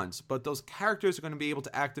activate once, but those characters are going to be able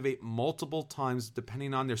to activate multiple times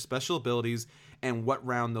depending on their special abilities and what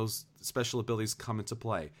round those special abilities come into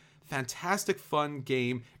play. Fantastic fun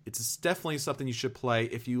game. It's definitely something you should play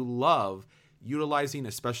if you love utilizing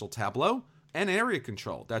a special tableau and area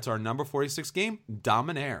control. That's our number 46 game,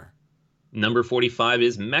 Dominaire. Number 45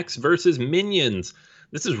 is Mechs versus Minions.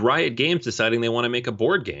 This is Riot Games deciding they want to make a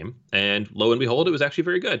board game, and lo and behold, it was actually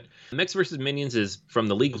very good. Mechs vs. Minions is from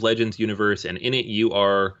the League of Legends universe, and in it you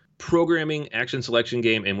are programming action selection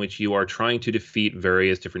game in which you are trying to defeat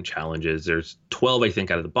various different challenges. There's 12, I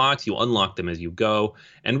think, out of the box. You unlock them as you go,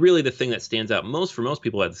 and really the thing that stands out most for most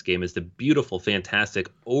people at this game is the beautiful, fantastic,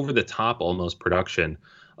 over-the-top almost production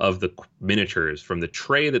of the miniatures, from the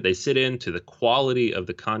tray that they sit in to the quality of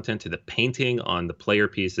the content to the painting on the player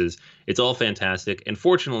pieces. It's all fantastic. And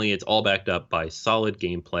fortunately, it's all backed up by solid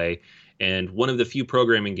gameplay and one of the few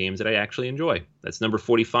programming games that I actually enjoy. That's number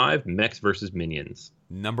 45, Mechs vs. Minions.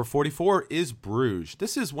 Number 44 is Bruges.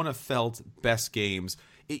 This is one of Feld's best games.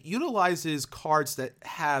 It utilizes cards that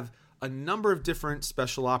have a number of different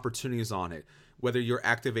special opportunities on it. Whether you're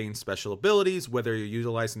activating special abilities, whether you're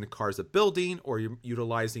utilizing the cards of building, or you're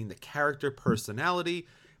utilizing the character personality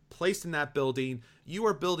placed in that building, you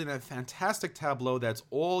are building a fantastic tableau that's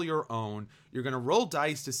all your own. You're going to roll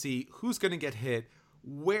dice to see who's going to get hit,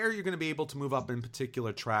 where you're going to be able to move up in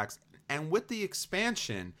particular tracks. And with the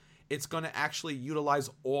expansion, it's going to actually utilize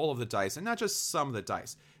all of the dice and not just some of the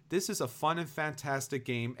dice. This is a fun and fantastic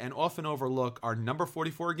game, and often overlook our number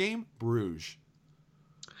 44 game, Bruges.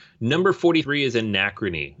 Number 43 is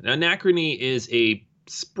Anachrony. Now, Anachrony is a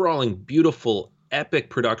sprawling, beautiful,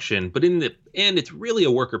 epic production, but in the end, it's really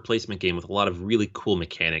a worker placement game with a lot of really cool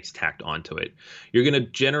mechanics tacked onto it. You're going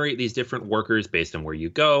to generate these different workers based on where you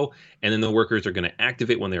go, and then the workers are going to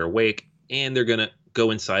activate when they're awake, and they're going to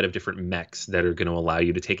go inside of different mechs that are going to allow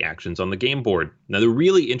you to take actions on the game board. Now, the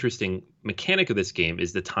really interesting mechanic of this game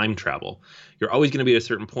is the time travel. You're always going to be at a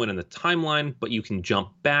certain point in the timeline, but you can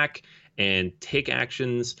jump back and take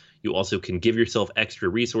actions. You also can give yourself extra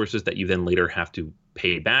resources that you then later have to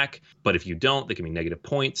pay back. But if you don't, they can be negative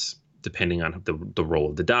points, depending on the roll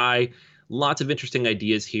of the die. Lots of interesting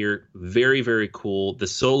ideas here. Very, very cool. The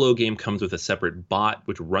solo game comes with a separate bot,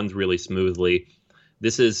 which runs really smoothly.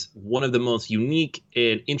 This is one of the most unique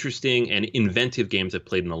and interesting and inventive games I've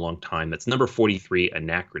played in a long time. That's number 43,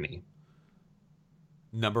 Anachrony.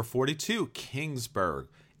 Number 42, Kingsburg.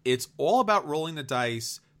 It's all about rolling the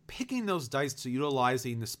dice, picking those dice to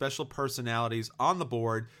utilizing the special personalities on the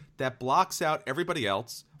board that blocks out everybody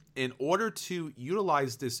else in order to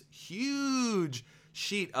utilize this huge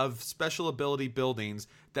sheet of special ability buildings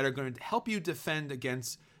that are going to help you defend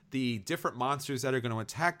against the different monsters that are going to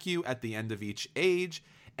attack you at the end of each age.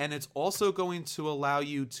 And it's also going to allow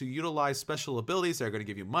you to utilize special abilities that are going to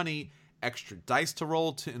give you money, extra dice to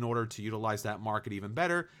roll in order to utilize that market even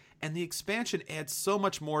better. And the expansion adds so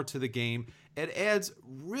much more to the game. It adds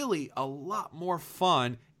really a lot more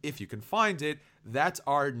fun if you can find it. That's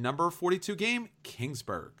our number 42 game,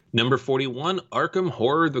 Kingsburg. Number 41, Arkham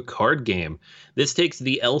Horror, the card game. This takes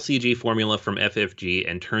the LCG formula from FFG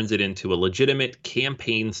and turns it into a legitimate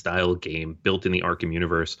campaign-style game built in the Arkham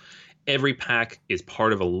universe. Every pack is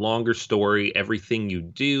part of a longer story. Everything you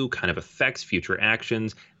do kind of affects future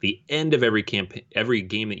actions. The end of every game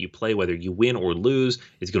that you play, whether you win or lose,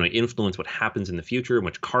 is going to influence what happens in the future and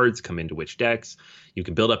which cards come into which decks. You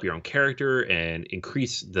can build up your own character and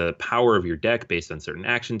increase the power of your deck based on certain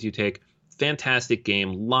actions you take. Fantastic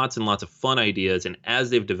game, lots and lots of fun ideas, and as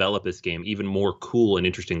they've developed this game, even more cool and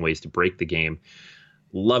interesting ways to break the game.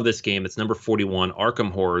 Love this game. It's number 41,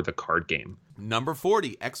 Arkham Horror, the card game. Number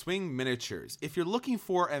 40, X-Wing Miniatures. If you're looking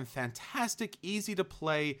for a fantastic,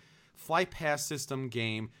 easy-to-play flight pass system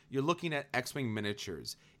game, you're looking at X-Wing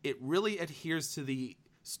Miniatures. It really adheres to the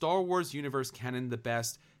Star Wars universe canon the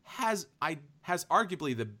best, has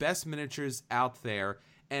arguably the best miniatures out there,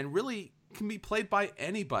 and really can be played by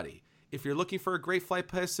anybody. If you're looking for a great flight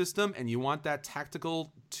pass system and you want that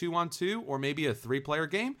tactical 2-on-2 or maybe a 3-player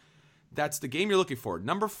game, that's the game you're looking for.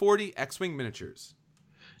 Number 40, X-Wing Miniatures.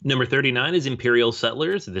 Number 39 is Imperial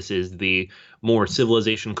Settlers. This is the more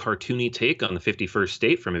Civilization cartoony take on the 51st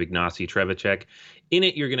State from Ignacy Trzewiczek. In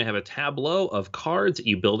it, you're going to have a tableau of cards that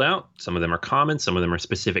you build out. Some of them are common. Some of them are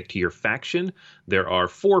specific to your faction. There are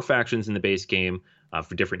 4 factions in the base game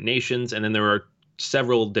for different nations, and then there are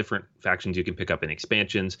several different factions you can pick up in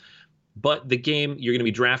expansions. But the game, you're going to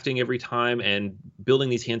be drafting every time and building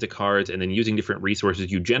these hands of cards and then using different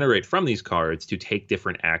resources you generate from these cards to take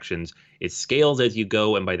different actions. It scales as you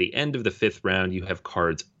go, and by the end of the 5th round, you have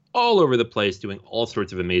cards all over the place doing all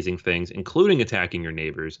sorts of amazing things, including attacking your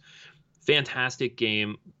neighbors. Fantastic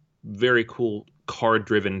game, very cool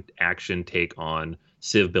card-driven action take on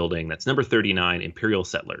civ building. That's number 39, Imperial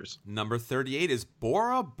Settlers. Number 38 is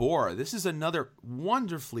Bora Bora. This is another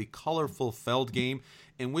wonderfully colorful Feld game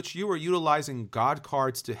in which you are utilizing god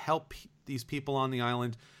cards to help these people on the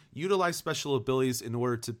island utilize special abilities in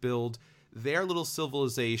order to build their little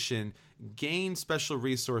civilization, gain special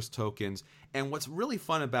resource tokens. And what's really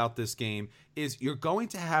fun about this game is you're going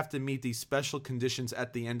to have to meet these special conditions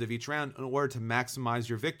at the end of each round in order to maximize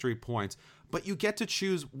your victory points. But you get to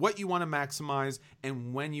choose what you want to maximize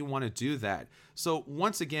and when you want to do that. So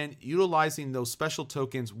once again, utilizing those special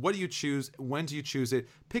tokens, what do you choose? When do you choose it?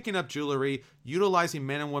 Picking up jewelry, utilizing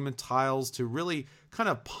men and women tiles to really kind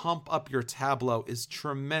of pump up your tableau is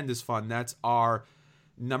tremendous fun. That's our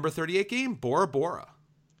number 38 game, Bora Bora.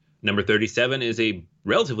 Number 37 is a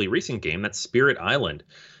relatively recent game. That's Spirit Island.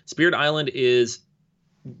 Spirit Island is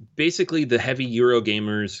basically the heavy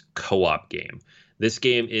Eurogamers co-op game. This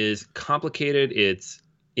game is complicated. It's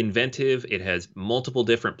inventive. It has multiple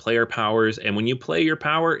different player powers. And when you play your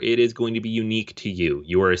power, it is going to be unique to you.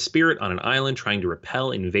 You are a spirit on an island trying to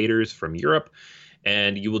repel invaders from Europe.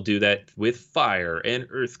 And you will do that with fire and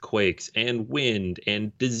earthquakes and wind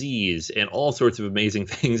and disease and all sorts of amazing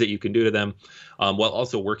things that you can do to them, while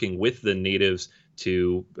also working with the natives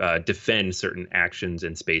to defend certain actions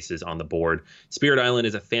and spaces on the board. Spirit Island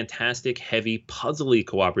is a fantastic, heavy, puzzly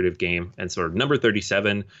cooperative game. And sort of number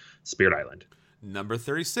 37, Spirit Island. Number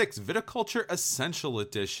 36, Viticulture Essential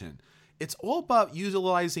Edition. It's all about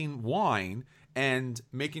utilizing wine and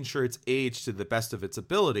making sure it's aged to the best of its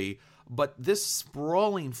ability. But this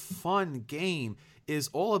sprawling, fun game is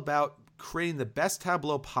all about creating the best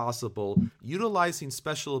tableau possible, utilizing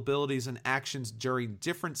special abilities and actions during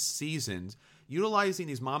different seasons, utilizing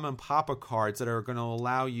these mama and papa cards that are going to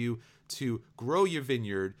allow you to grow your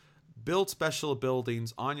vineyard, build special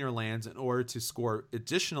buildings on your lands in order to score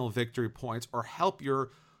additional victory points or help your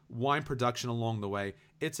wine production along the way.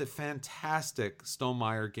 It's a fantastic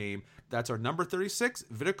Stonemaier game. That's our number 36,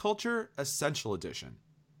 Viticulture Essential Edition.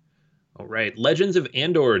 All right, Legends of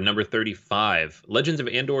Andor, number 35. Legends of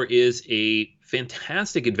Andor is a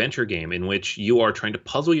fantastic adventure game in which you are trying to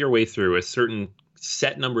puzzle your way through a certain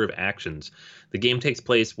set number of actions. The game takes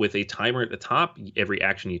place with a timer at the top. Every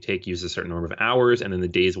action you take uses a certain number of hours, and then the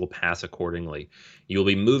days will pass accordingly. You'll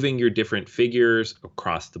be moving your different figures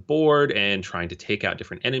across the board and trying to take out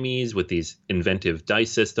different enemies with these inventive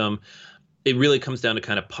dice system. It really comes down to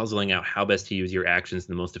kind of puzzling out how best to use your actions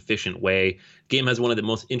in the most efficient way. The game has one of the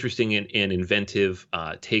most interesting and inventive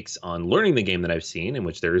takes on learning the game that I've seen, in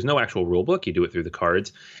which there is no actual rule book. You do it through the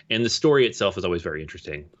cards. And the story itself is always very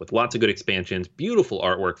interesting, with lots of good expansions, beautiful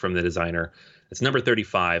artwork from the designer. It's number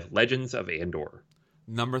 35, Legends of Andor.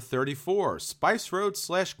 Number 34, Spice Road /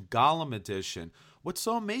 Gollum Edition. What's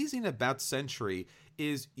so amazing about Century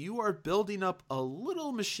is you are building up a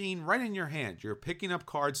little machine right in your hand. You're picking up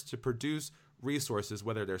cards to produce resources,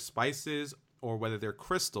 whether they're spices or whether they're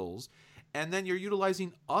crystals, and then you're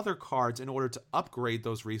utilizing other cards in order to upgrade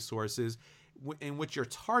those resources, in which you're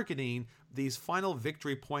targeting these final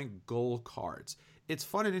victory point goal cards. It's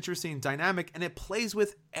fun and interesting and dynamic, and it plays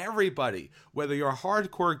with everybody. Whether you're a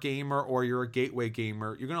hardcore gamer or you're a gateway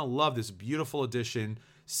gamer, you're going to love this beautiful edition.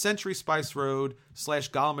 Century Spice Road /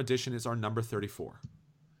 Gollum Edition is our number 34.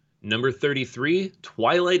 Number 33,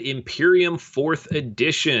 Twilight Imperium 4th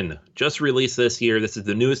Edition. Just released this year. This is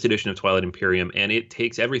the newest edition of Twilight Imperium, and it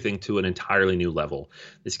takes everything to an entirely new level.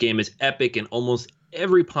 This game is epic in almost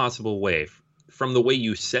every possible way, from the way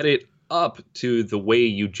you set it up to the way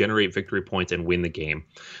you generate victory points and win the game.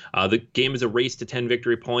 The game is a race to 10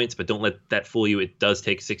 victory points, but don't let that fool you. It does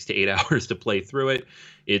take 6 to 8 hours to play through it.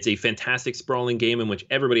 It's a fantastic sprawling game in which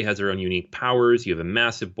everybody has their own unique powers. You have a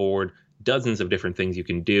massive board, dozens of different things you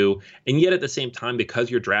can do. And yet at the same time,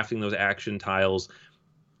 because you're drafting those action tiles,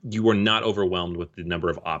 you are not overwhelmed with the number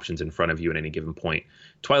of options in front of you at any given point.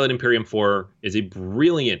 Twilight Imperium 4 is a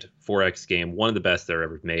brilliant 4X game, one of the best that are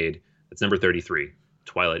ever made. It's number 33.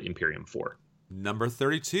 Twilight Imperium 4. Number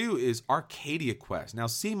 32 is Arcadia Quest. Now,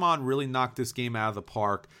 Simon really knocked this game out of the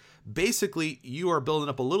park. Basically, you are building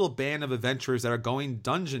up a little band of adventurers that are going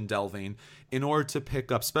dungeon delving in order to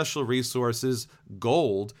pick up special resources,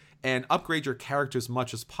 gold, and upgrade your character as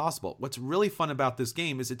much as possible. What's really fun about this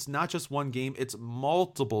game is it's not just one game, it's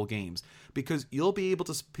multiple games, because you'll be able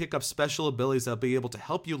to pick up special abilities that'll be able to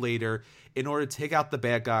help you later in order to take out the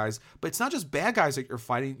bad guys. But it's not just bad guys that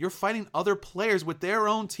you're fighting other players with their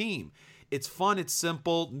own team. It's fun, it's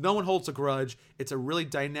simple, no one holds a grudge. It's a really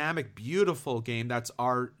dynamic, beautiful game. That's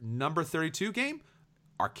our number 32 game,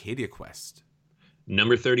 Arcadia Quest.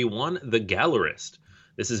 Number 31, The Gallerist.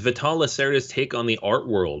 This is Vital Lacerda's take on the art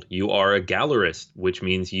world. You are a gallerist, which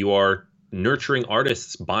means you are nurturing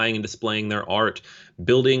artists, buying and displaying their art,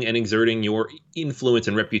 building and exerting your influence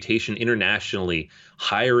and reputation internationally,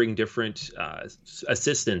 hiring different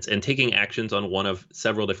assistants, and taking actions on one of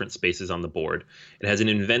several different spaces on the board. It has an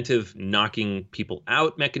inventive knocking people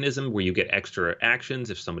out mechanism where you get extra actions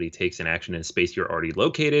if somebody takes an action in a space you're already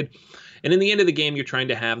located. And in the end of the game, you're trying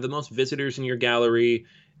to have the most visitors in your gallery,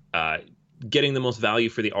 getting the most value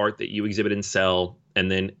for the art that you exhibit and sell, and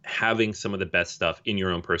then having some of the best stuff in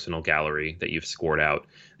your own personal gallery that you've scored out.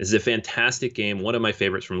 This is a fantastic game, one of my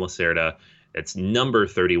favorites from Lacerda. It's number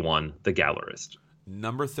 31, The Gallerist.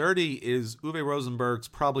 Number 30 is Uwe Rosenberg's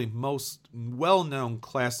probably most well-known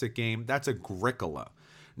classic game. That's Agricola.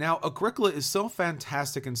 Now, Agricola is so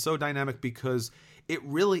fantastic and so dynamic because it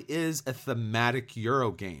really is a thematic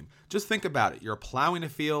Euro game. Just think about it. You're plowing a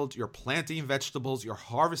field, you're planting vegetables, you're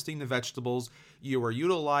harvesting the vegetables, you are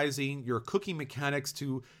utilizing your cooking mechanics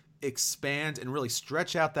to expand and really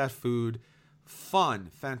stretch out that food. Fun,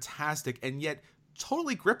 fantastic, and yet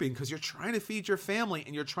totally gripping because you're trying to feed your family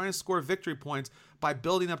and you're trying to score victory points by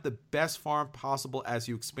building up the best farm possible as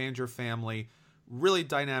you expand your family. Really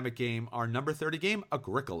dynamic game. Our number 30 game,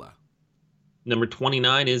 Agricola. Number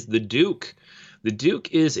 29 is The Duke. The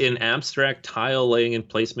Duke is an abstract tile laying and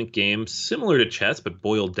placement game similar to chess, but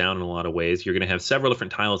boiled down in a lot of ways. You're going to have several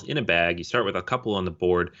different tiles in a bag. You start with a couple on the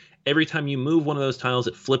board. Every time you move one of those tiles,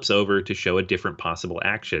 it flips over to show a different possible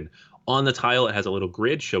action. On the tile, it has a little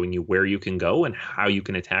grid showing you where you can go and how you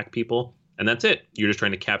can attack people. And that's it. You're just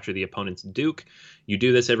trying to capture the opponent's Duke. You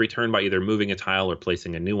do this every turn by either moving a tile or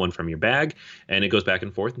placing a new one from your bag, and it goes back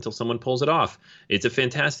and forth until someone pulls it off. It's a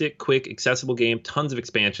fantastic, quick, accessible game. Tons of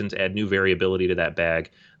expansions add new variability to that bag.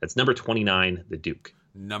 That's number 29, The Duke.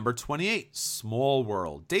 Number 28, Small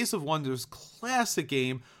World. Days of Wonder's classic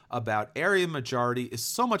game about area majority is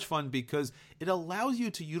so much fun because it allows you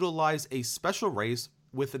to utilize a special race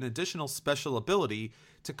with an additional special ability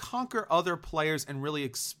to conquer other players and really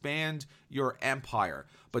expand your empire.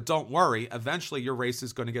 But don't worry, eventually your race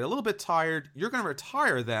is going to get a little bit tired. You're going to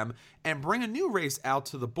retire them and bring a new race out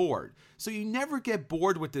to the board. So you never get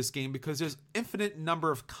bored with this game because there's infinite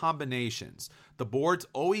number of combinations. The boards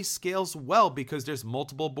always scales well because there's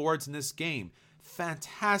multiple boards in this game.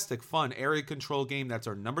 Fantastic, fun area control game. That's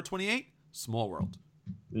our number 28, Small World.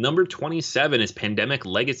 Number 27 is Pandemic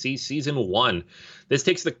Legacy Season 1. This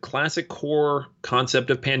takes the classic core concept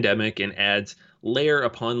of Pandemic and adds layer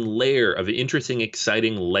upon layer of interesting,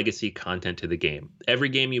 exciting legacy content to the game. Every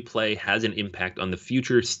game you play has an impact on the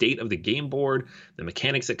future state of the game board, the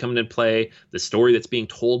mechanics that come into play, the story that's being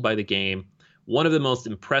told by the game. One of the most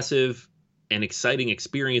impressive and exciting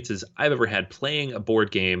experiences I've ever had playing a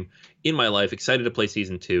board game in my life. Excited to play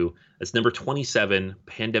Season 2. That's number 27,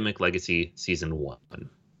 Pandemic Legacy Season 1.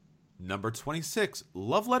 Number 26,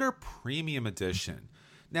 Love Letter Premium Edition.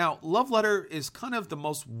 Now, Love Letter is kind of the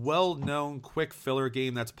most well-known quick filler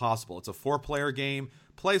game that's possible. It's a 4-player game,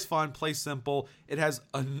 plays fun, plays simple. It has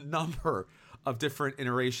a number of different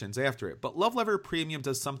iterations after it. But Love Letter Premium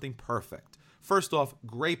does something perfect. First off,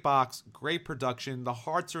 great box, great production. The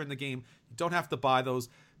hearts are in the game. You don't have to buy those.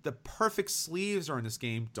 The perfect sleeves are in this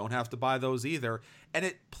game. Don't have to buy those either. And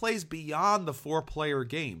it plays beyond the 4-player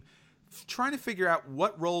game. Trying to figure out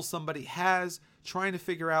what role somebody has, trying to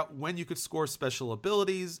figure out when you could score special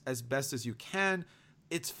abilities as best as you can.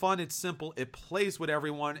 It's fun, it's simple, it plays with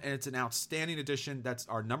everyone, and it's an outstanding addition. That's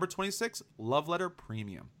our number 26, Love Letter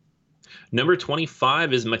Premium. Number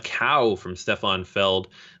 25 is Macau from Stefan Feld.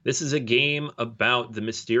 This is a game about the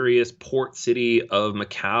mysterious port city of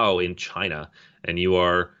Macau in China, and you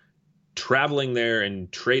are traveling there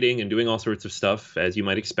and trading and doing all sorts of stuff, as you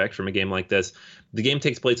might expect from a game like this. The game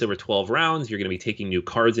takes place over 12 rounds. You're going to be taking new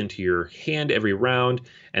cards into your hand every round,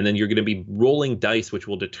 and then you're going to be rolling dice, which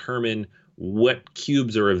will determine what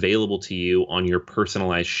cubes are available to you on your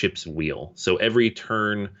personalized ship's wheel. So every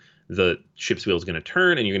turn, the ship's wheel is going to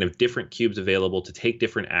turn, and you're going to have different cubes available to take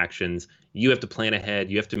different actions. You have to plan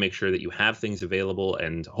ahead. You have to make sure that you have things available,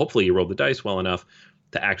 and hopefully you roll the dice well enough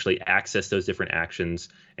to actually access those different actions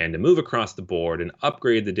and to move across the board and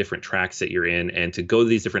upgrade the different tracks that you're in and to go to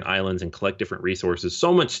these different islands and collect different resources.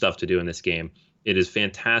 So much stuff to do in this game. It is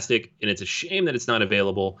fantastic, and it's a shame that it's not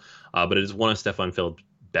available, but it is one of Stefan Feld's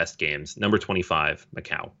best games. Number 25,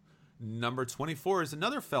 Macau. Number 24 is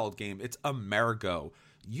another Feld game. It's Amerigo.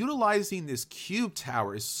 Utilizing this cube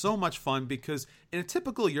tower is so much fun because in a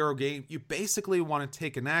typical Euro game, you basically want to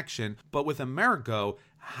take an action, but with Amerigo,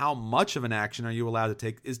 how much of an action are you allowed to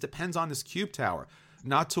take depends on this cube tower.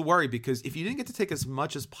 Not to worry, because if you didn't get to take as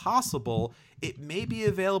much as possible, it may be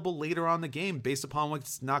available later on in the game based upon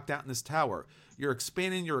what's knocked out in this tower. You're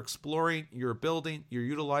expanding, you're exploring, you're building, you're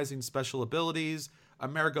utilizing special abilities.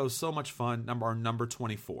 Amerigo's so much fun. Number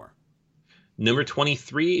 24. Number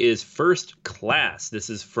 23 is First Class. This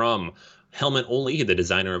is from Helmut Oli, the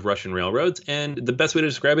designer of Russian Railroads, and the best way to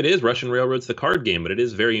describe it is Russian Railroads, the card game, but it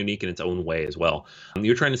is very unique in its own way as well.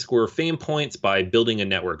 You're trying to score fame points by building a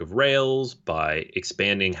network of rails, by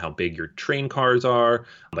expanding how big your train cars are,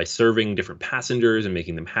 by serving different passengers and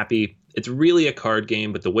making them happy. It's really a card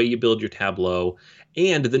game, but the way you build your tableau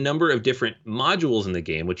and the number of different modules in the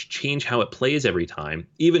game, which change how it plays every time.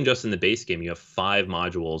 Even just in the base game, you have 5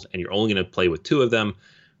 modules, and you're only going to play with 2 of them.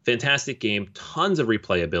 Fantastic game, tons of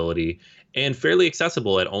replayability, and fairly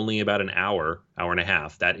accessible at only about an hour and a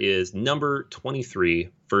half. That is number 23,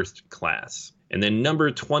 First Class. And then number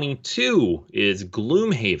 22 is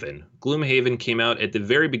Gloomhaven. Gloomhaven came out at the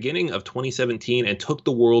very beginning of 2017 and took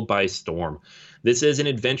the world by storm. This is an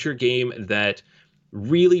adventure game that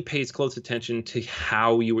really pays close attention to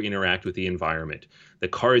how you interact with the environment. The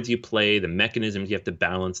cards you play, the mechanisms you have to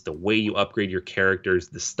balance, the way you upgrade your characters,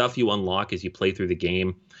 the stuff you unlock as you play through the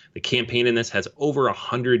game. The campaign in this has over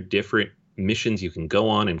 100 different missions you can go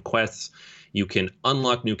on and quests. You can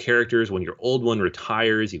unlock new characters when your old one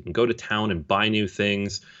retires. You can go to town and buy new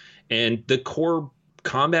things. And the core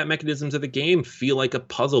combat mechanisms of the game feel like a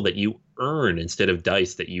puzzle that you earn instead of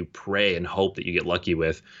dice that you pray and hope that you get lucky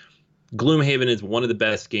with. Gloomhaven is one of the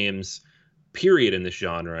best games, period, in this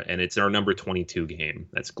genre, and it's our number 22 game.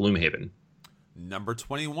 That's Gloomhaven. Number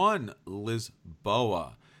 21,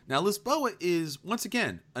 Lisboa. Now, Lisboa is, once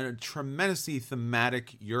again, a tremendously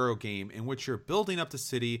thematic Euro game in which you're building up the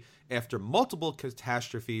city after multiple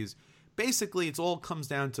catastrophes. Basically, it all comes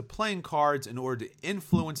down to playing cards in order to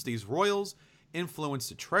influence these royals, influence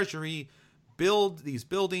the treasury, build these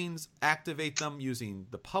buildings, activate them using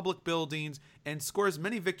the public buildings, and score as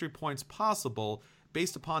many victory points possible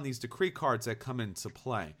based upon these decree cards that come into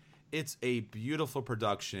play. It's a beautiful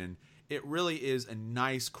production. It really is a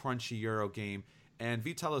nice, crunchy Euro game, and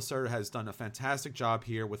Vital Lacerda has done a fantastic job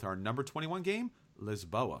here with our number 21 game,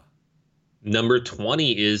 Lisboa. Number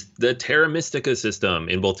 20 is the Terra Mystica system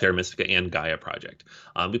in both Terra Mystica and Gaia Project.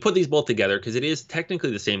 We put these both together because it is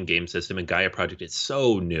technically the same game system, and Gaia Project is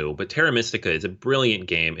so new. But Terra Mystica is a brilliant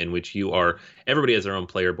game in which everybody has their own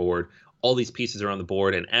player board. All these pieces are on the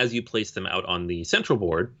board, and as you place them out on the central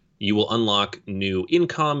board, you will unlock new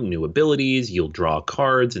income, new abilities. You'll draw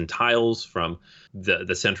cards and tiles from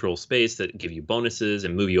the central space that give you bonuses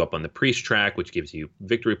and move you up on the priest track, which gives you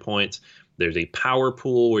victory points. There's a power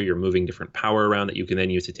pool where you're moving different power around that you can then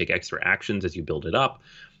use to take extra actions as you build it up.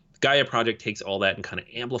 Gaia Project takes all that and kind of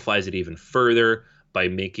amplifies it even further by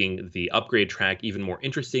making the upgrade track even more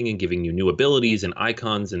interesting and giving you new abilities and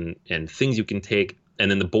icons and things you can take. And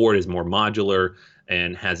then the board is more modular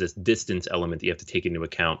and has this distance element that you have to take into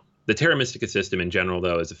account. The Terra Mystica system in general,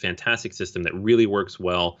 though, is a fantastic system that really works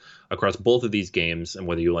well across both of these games. And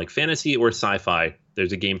whether you like fantasy or sci-fi,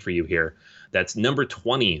 there's a game for you here. That's number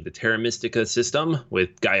 20, the Terra Mystica system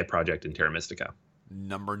with Gaia Project and Terra Mystica.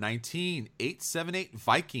 Number 19, 878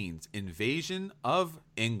 Vikings, Invasion of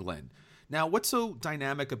England. Now, what's so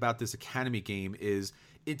dynamic about this Academy game is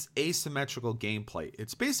it's asymmetrical gameplay.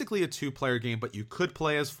 It's basically a 2-player game, but you could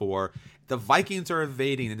play as 4. The Vikings are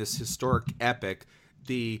invading in this historic epic.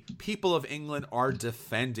 The people of England are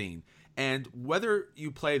defending. And whether you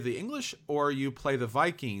play the English or you play the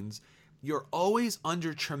Vikings, you're always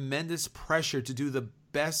under tremendous pressure to do the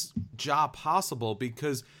best job possible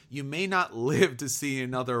because you may not live to see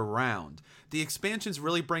another round. The expansions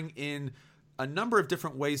really bring in a number of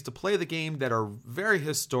different ways to play the game that are very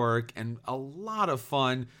historic and a lot of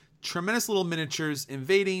fun. Tremendous little miniatures,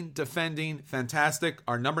 invading, defending, fantastic.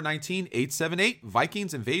 Our number 19, 878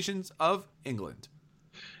 Vikings, Invasions of England.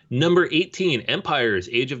 Number 18, Empires,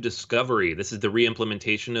 Age of Discovery. This is the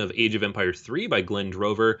re-implementation of Age of Empires 3 by Glenn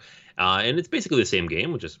Drover, and it's basically the same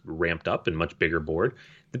game, which is ramped up and much bigger board.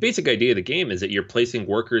 The basic idea of the game is that you're placing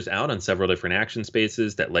workers out on several different action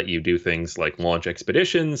spaces that let you do things like launch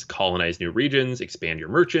expeditions, colonize new regions, expand your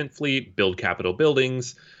merchant fleet, build capital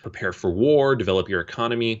buildings, prepare for war, develop your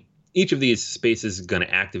economy. Each of these spaces is going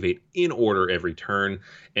to activate in order every turn,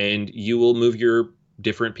 and you will move your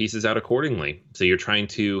different pieces out accordingly. So you're trying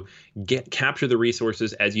to capture the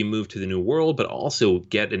resources as you move to the new world, but also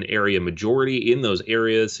get an area majority in those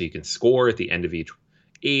areas so you can score at the end of each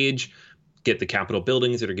age, get the capital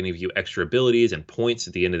buildings that are going to give you extra abilities and points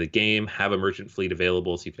at the end of the game, have a merchant fleet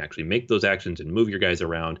available so you can actually make those actions and move your guys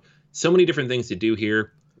around. So many different things to do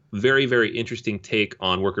here. Very, very interesting take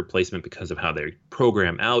on worker placement because of how they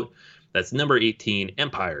program out. That's number 18,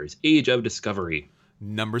 Empires, Age of Discovery.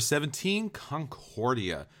 Number 17,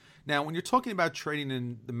 Concordia. Now, when you're talking about trading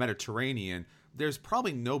in the Mediterranean, there's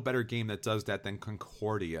probably no better game that does that than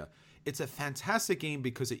Concordia. It's a fantastic game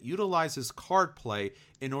because it utilizes card play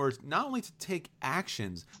in order not only to take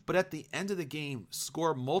actions, but at the end of the game,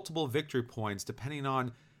 score multiple victory points depending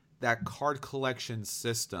on that card collection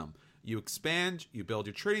system. You expand, you build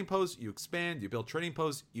your trading posts, you expand, you build trading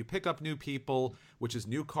posts, you pick up new people, which is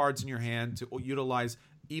new cards in your hand to utilize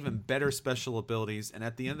even better special abilities. And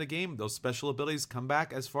at the end of the game, those special abilities come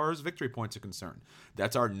back as far as victory points are concerned.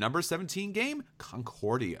 That's our number 17 game,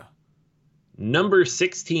 Concordia. Number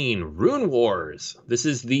 16, Rune Wars. This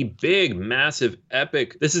is the big, massive,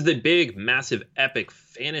 epic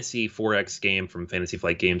fantasy 4X game from Fantasy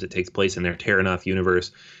Flight Games. It takes place in their Terranoth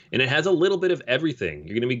universe, and it has a little bit of everything.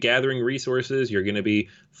 You're going to be gathering resources. You're going to be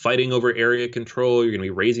fighting over area control. You're going to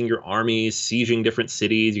be raising your armies, sieging different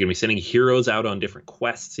cities. You're going to be sending heroes out on different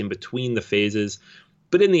quests in between the phases.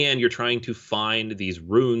 But in the end, you're trying to find these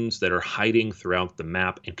runes that are hiding throughout the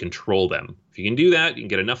map and control them. If you can do that, you can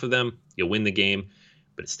get enough of them, you'll win the game.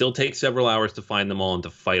 But it still takes several hours to find them all and to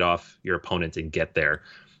fight off your opponents and get there.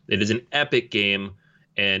 It is an epic game,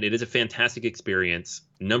 and it is a fantastic experience.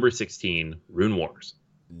 Number 16, Rune Wars.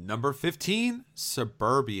 Number 15,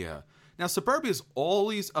 Suburbia. Now, Suburbia is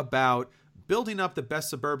always about building up the best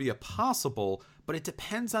Suburbia possible, but it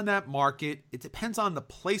depends on that market. It depends on the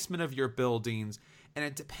placement of your buildings. And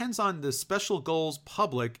it depends on the special goals,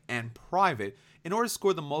 public and private, in order to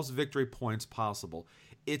score the most victory points possible.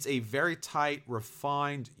 It's a very tight,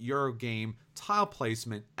 refined Euro game, tile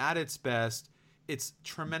placement at its best. It's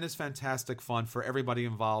tremendous, fantastic fun for everybody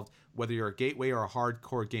involved, whether you're a gateway or a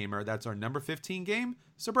hardcore gamer. That's our number 15 game,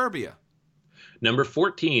 Suburbia. Number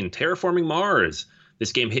 14, Terraforming Mars.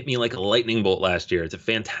 This game hit me like a lightning bolt last year. It's a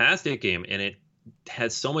fantastic game, and it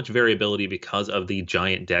has so much variability because of the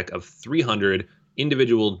giant deck of 300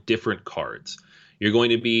 individual different cards. You're going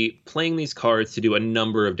to be playing these cards to do a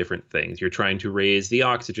number of different things. You're trying to raise the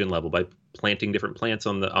oxygen level by planting different plants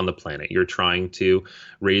on the planet. You're trying to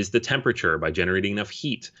raise the temperature by generating enough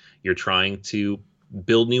heat. You're trying to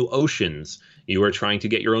build new oceans. You are trying to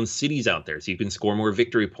get your own cities out there so you can score more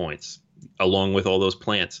victory points along with all those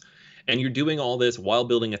plants. And you're doing all this while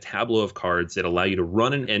building a tableau of cards that allow you to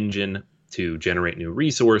run an engine to generate new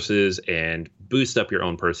resources and boost up your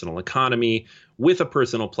own personal economy with a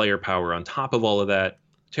personal player power on top of all of that.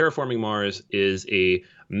 Terraforming Mars is a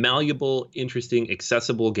malleable, interesting,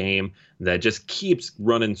 accessible game that just keeps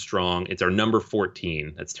running strong. It's our number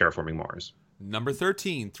 14. That's Terraforming Mars. Number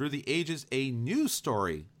 13, Through the Ages, a new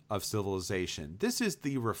story of civilization. This is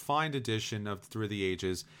the refined edition of Through the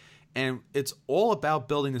Ages, and it's all about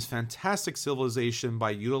building this fantastic civilization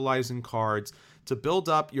by utilizing cards to build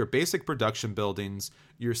up your basic production buildings,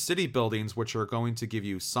 your city buildings, which are going to give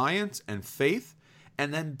you science and faith,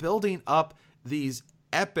 and then building up these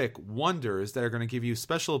epic wonders that are going to give you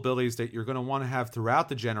special abilities that you're going to want to have throughout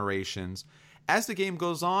the generations. As the game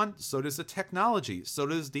goes on, so does the technology, so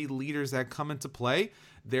does the leaders that come into play.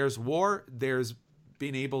 There's war, there's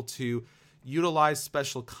being able to utilize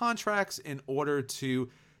special contracts in order to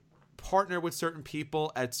partner with certain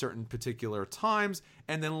people at certain particular times,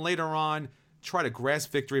 and then later on try to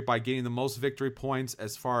grasp victory by getting the most victory points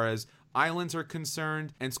as far as islands are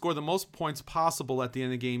concerned, and score the most points possible at the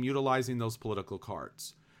end of the game utilizing those political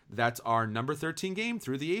cards. That's our number 13 game,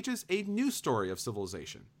 Through the Ages, a new story of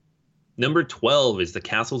civilization. Number 12 is the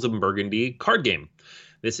Castles of Burgundy card game.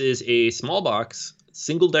 This is a small box,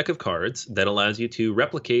 single deck of cards that allows you to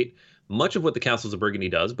replicate much of what the Castles of Burgundy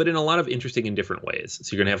does, but in a lot of interesting and different ways.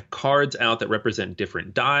 So you're going to have cards out that represent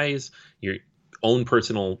different dies. Your own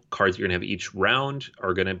personal cards you're going to have each round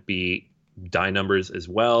are going to be die numbers as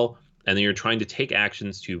well. And then you're trying to take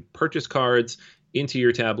actions to purchase cards into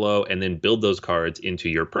your tableau and then build those cards into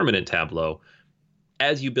your permanent tableau.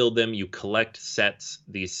 As you build them, you collect sets.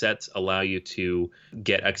 These sets allow you to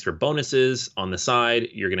get extra bonuses on the side.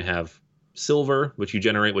 You're going to have silver, which you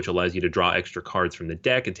generate, which allows you to draw extra cards from the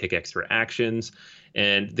deck and take extra actions.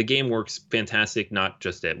 And the game works fantastic, not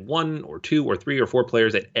just at 1 or 2 or 3 or 4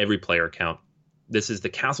 players, at every player count. This is the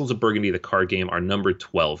Castles of Burgundy, the card game, our number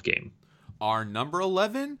 12 game. Our number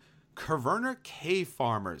 11, Caverna Cave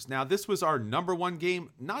Farmers. Now, this was our number 1 game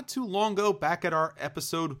not too long ago, back at our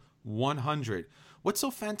episode 100. What's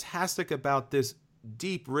so fantastic about this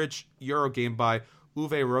deep, rich Euro game by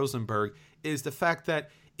Uwe Rosenberg, is the fact that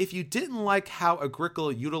if you didn't like how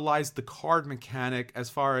Agricola utilized the card mechanic, as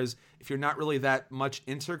far as if you're not really that much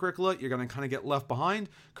into Agricola, you're going to kind of get left behind,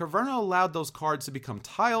 Caverna allowed those cards to become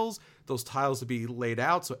tiles, those tiles to be laid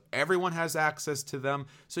out so everyone has access to them,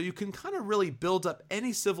 so you can kind of really build up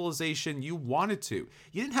any civilization you wanted to.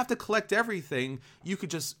 You didn't have to collect everything. You could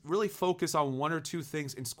just really focus on one or two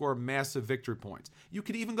things and score massive victory points. You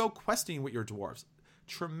could even go questing with your dwarves.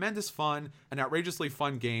 Tremendous fun, an outrageously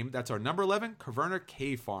fun game. That's our number 11, Caverna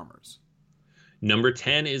Cave Farmers. Number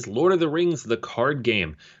 10 is Lord of the Rings, the card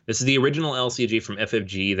game. This is the original LCG from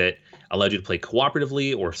FFG that allowed you to play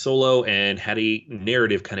cooperatively or solo and had a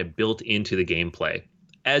narrative kind of built into the gameplay.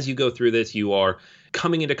 As you go through this, you are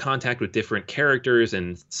coming into contact with different characters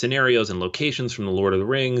and scenarios and locations from the Lord of the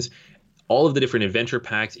Rings. All of the different adventure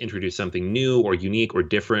packs introduce something new or unique or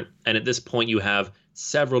different. And at this point, you have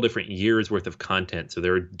several different years worth of content. So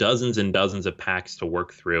there are dozens and dozens of packs to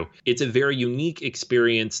work through. It's a very unique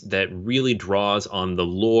experience that really draws on the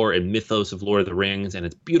lore and mythos of Lord of the Rings, and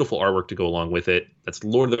it's beautiful artwork to go along with it. That's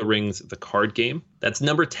Lord of the Rings, the card game. That's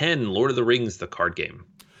number 10, Lord of the Rings, the card game.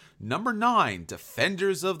 Number 9,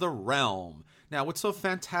 Defenders of the Realm. Now, what's so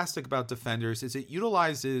fantastic about Defenders is it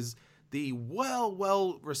utilizes the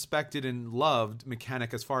well respected and loved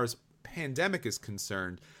mechanic as far as Pandemic is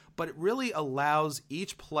concerned, but it really allows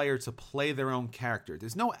each player to play their own character.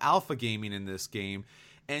 There's no alpha gaming in this game,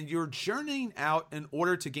 and you're journeying out in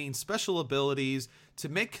order to gain special abilities, to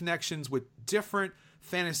make connections with different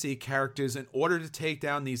fantasy characters in order to take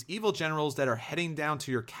down these evil generals that are heading down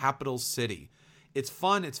to your capital city. It's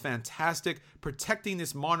fun, it's fantastic. Protecting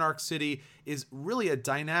this monarch city is really a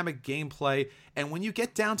dynamic gameplay, and when you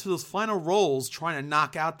get down to those final rolls trying to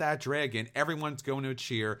knock out that dragon, everyone's going to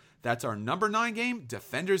cheer. That's our number 9 game,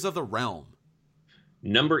 Defenders of the Realm.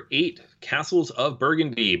 Number 8, Castles of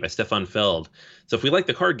Burgundy by Stefan Feld. So if we like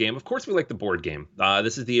the card game, of course we like the board game.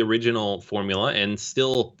 This is the original formula and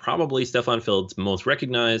still probably Stefan Feld's most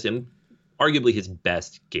recognized and arguably his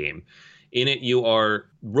best game. In it, you are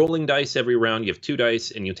rolling dice every round. You have 2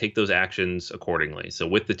 dice, and you take those actions accordingly. So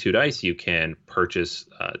with the 2 dice, you can purchase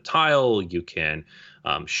a tile, you can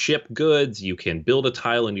ship goods, you can build a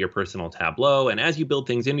tile into your personal tableau. And as you build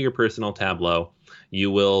things into your personal tableau, you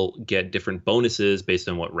will get different bonuses based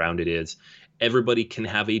on what round it is. Everybody can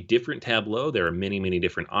have a different tableau. There are many, many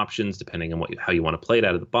different options depending on how you want to play it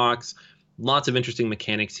out of the box. Lots of interesting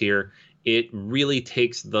mechanics here. It really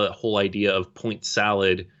takes the whole idea of point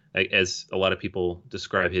salad, as a lot of people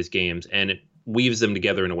describe his games, and it weaves them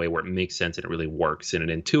together in a way where it makes sense and it really works in an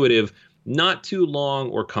intuitive, not too long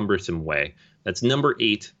or cumbersome way. That's number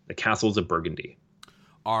 8, the Castles of Burgundy.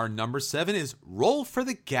 Our number 7 is Roll for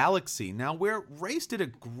the Galaxy. Now, where Race did a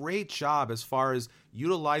great job as far as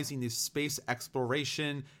utilizing this space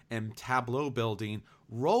exploration and tableau building,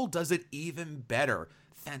 Roll does it even better.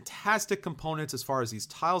 Fantastic components as far as these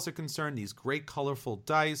tiles are concerned, these great colorful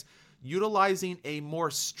dice, utilizing a more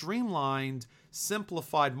streamlined,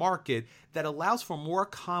 simplified market that allows for more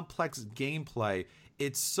complex gameplay.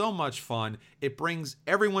 It's so much fun. It brings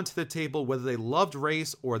everyone to the table, whether they loved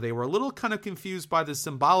Race or they were a little kind of confused by the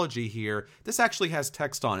symbology here. This actually has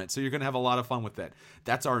text on it, so you're going to have a lot of fun with it.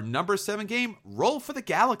 That's our number 7 game, Roll for the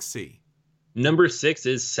Galaxy. Number 6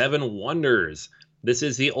 is Seven Wonders. This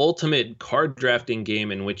is the ultimate card drafting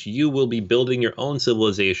game in which you will be building your own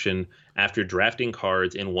civilization after drafting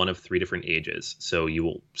cards in one of 3 different ages. So you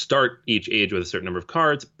will start each age with a certain number of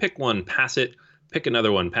cards, pick one, pass it, pick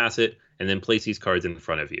another one, pass it, and then place these cards in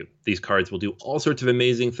front of you. These cards will do all sorts of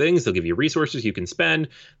amazing things. They'll give you resources you can spend.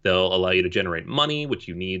 They'll allow you to generate money, which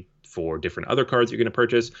you need for different other cards you're going to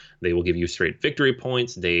purchase. They will give you straight victory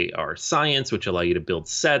points. They are science, which allow you to build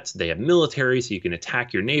sets. They have military, so you can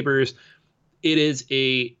attack your neighbors. It is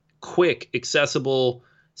a quick, accessible,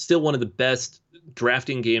 still one of the best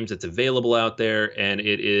drafting games that's available out there, and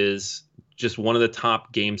it is just one of the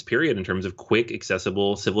top games, period, in terms of quick,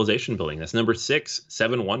 accessible civilization building. That's number 6,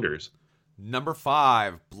 Seven Wonders. Number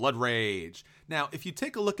 5, Blood Rage. Now, if you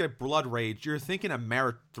take a look at Blood Rage, you're thinking of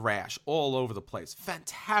Merit Thrash all over the place.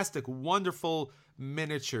 Fantastic, wonderful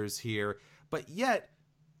miniatures here, but yet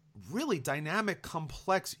really dynamic,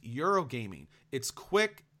 complex Eurogaming. It's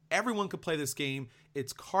quick. Everyone can play this game.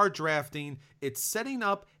 It's card drafting. It's setting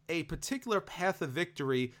up a particular path of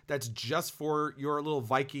victory that's just for your little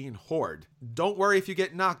Viking horde. Don't worry if you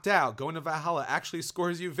get knocked out. Going to Valhalla actually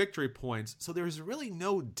scores you victory points. So there's really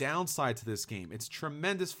no downside to this game. It's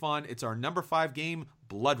tremendous fun. It's our number 5 game,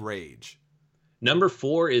 Blood Rage. Number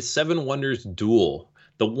 4 is Seven Wonders Duel.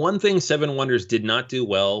 The one thing Seven Wonders did not do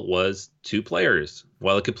well was 2 players.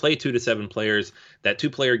 While it could play 2 to 7 players, that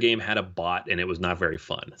 2-player game had a bot, and it was not very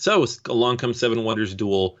fun. So along comes Seven Wonders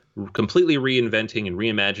Duel, completely reinventing and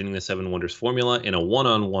reimagining the Seven Wonders formula in a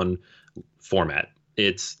one-on-one format.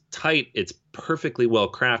 It's tight. It's perfectly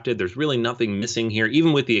well crafted. There's really nothing missing here.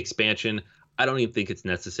 Even with the expansion, I don't even think it's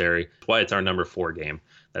necessary. That's why it's our number 4 game.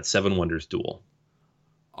 That's Seven Wonders Duel.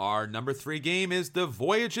 Our number 3 game is The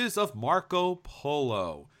Voyages of Marco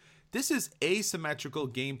Polo. This is asymmetrical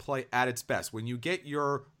gameplay at its best. When you get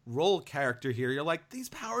your role character here, you're like, these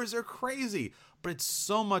powers are crazy, but it's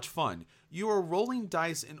so much fun. You are rolling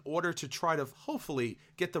dice in order to try to hopefully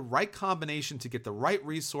get the right combination to get the right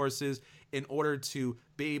resources in order to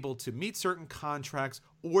be able to meet certain contracts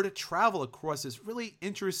or to travel across this really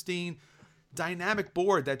interesting dynamic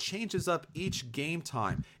board that changes up each game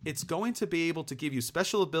time. It's going to be able to give you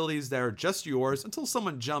special abilities that are just yours until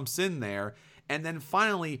someone jumps in there, and then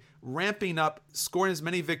finally ramping up, scoring as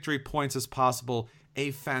many victory points as possible.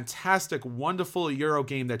 A fantastic, wonderful Euro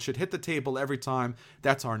game that should hit the table every time.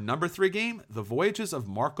 That's our number 3 game, The Voyages of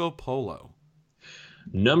Marco Polo.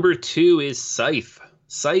 Number 2 is Scythe.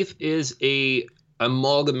 Scythe is a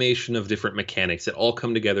amalgamation of different mechanics that all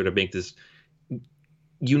come together to make this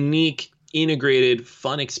unique, integrated,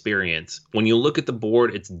 fun experience. When you look at the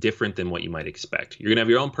board, it's different than what you might expect. You're going to have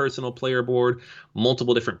your own personal player board,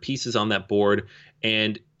 multiple different pieces on that board,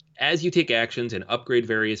 and as you take actions and upgrade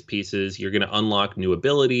various pieces, you're going to unlock new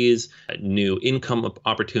abilities, new income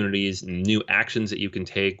opportunities, new actions that you can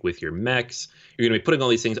take with your mechs. You're going to be putting all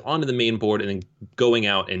these things onto the main board and then going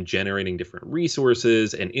out and generating different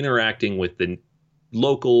resources and interacting with the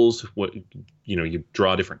locals. You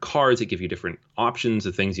draw different cards that give you different options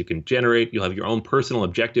of things you can generate. You'll have your own personal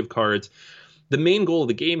objective cards. The main goal of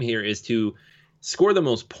the game here is to score the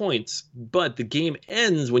most points, but the game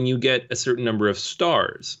ends when you get a certain number of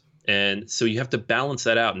stars. And so you have to balance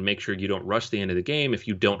that out and make sure you don't rush the end of the game if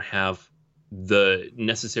you don't have the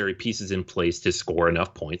necessary pieces in place to score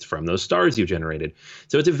enough points from those stars you generated.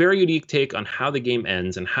 So it's a very unique take on how the game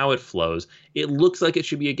ends and how it flows. It looks like it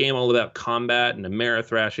should be a game all about combat and Amera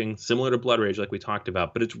thrashing, similar to Blood Rage like we talked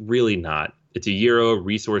about, but it's really not. It's a Euro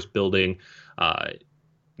resource building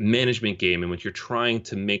management game in which you're trying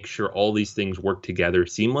to make sure all these things work together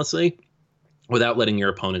seamlessly without letting your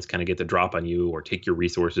opponents kind of get the drop on you or take your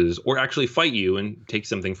resources or actually fight you and take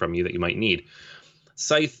something from you that you might need.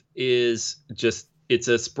 Scythe is just, it's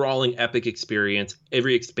a sprawling epic experience.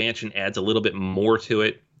 Every expansion adds a little bit more to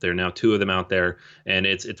it. There are now 2 of them out there, and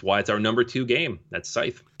it's why it's our number 2 game. That's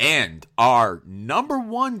Scythe. And our number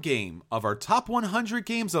 1 game of our top 100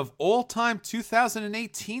 games of all time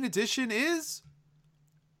 2018 edition is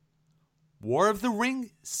War of the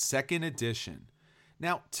Ring 2nd Edition.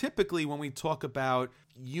 Now, typically when we talk about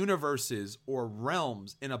universes or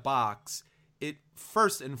realms in a box, it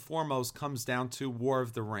first and foremost comes down to War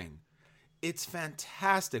of the Ring. It's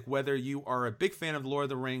fantastic whether you are a big fan of Lord of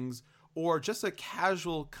the Rings or just a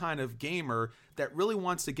casual kind of gamer that really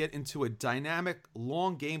wants to get into a dynamic,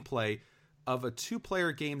 long gameplay of a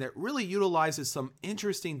 2-player game that really utilizes some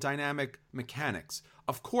interesting dynamic mechanics.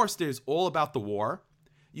 Of course, there's all about the war.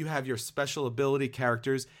 You have your special ability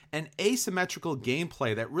characters and asymmetrical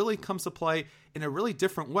gameplay that really comes to play in a really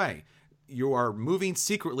different way. You are moving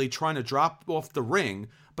secretly trying to drop off the ring,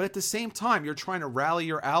 but at the same time, you're trying to rally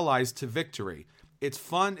your allies to victory. It's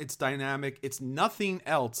fun, it's dynamic, it's nothing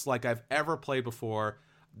else like I've ever played before.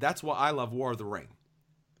 That's why I love War of the Ring.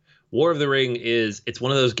 War of the Ring it's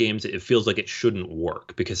one of those games that it feels like it shouldn't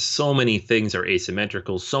work because so many things are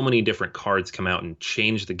asymmetrical, so many different cards come out and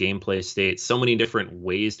change the gameplay state, so many different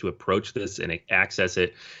ways to approach this and access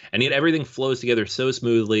it, and yet everything flows together so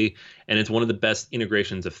smoothly, and it's one of the best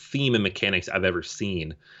integrations of theme and mechanics I've ever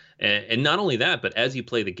seen. And not only that, but as you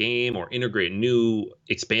play the game or integrate new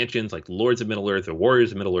expansions like Lords of Middle-earth or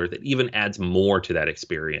Warriors of Middle-earth, it even adds more to that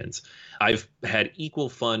experience. I've had equal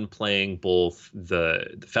fun playing both the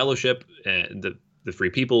Fellowship and the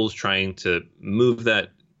Free Peoples, trying to move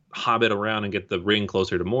that Hobbit around and get the ring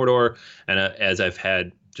closer to Mordor, and as I've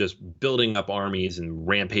had just building up armies and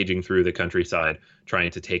rampaging through the countryside,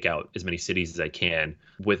 trying to take out as many cities as I can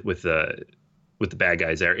with the bad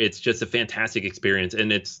guys there. It's just a fantastic experience,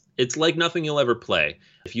 and it's like nothing you'll ever play.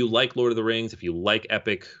 If you like Lord of the Rings, if you like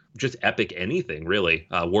epic anything, really,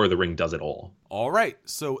 War of the Ring does it all. All right,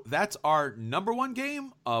 so that's our number 1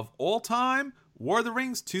 game of all time, War of the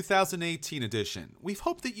Rings 2018 edition. We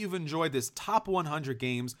hope that you've enjoyed this top 100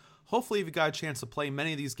 games. Hopefully you've got a chance to play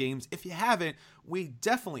many of these games. If you haven't, we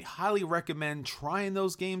definitely highly recommend trying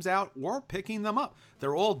those games out or picking them up.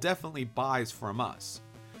 They're all definitely buys from us.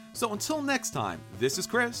 So until next time, this is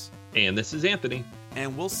Chris. And this is Anthony.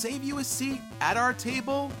 and we'll save you a seat at our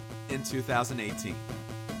table in 2018.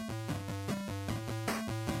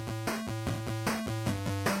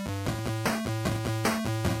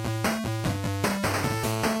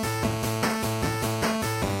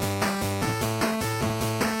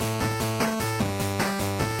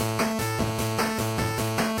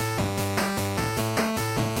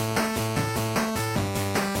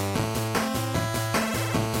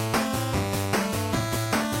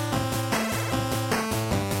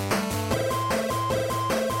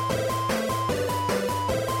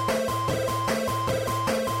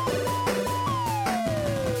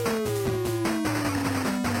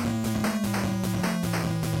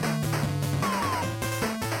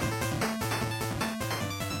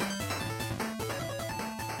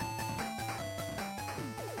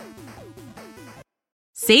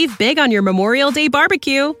 Save big on your Memorial Day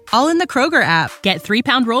barbecue, all in the Kroger app. Get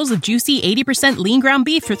 3-pound rolls of juicy 80% lean ground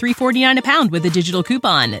beef for $3.49 a pound with a digital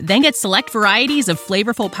coupon. Then get select varieties of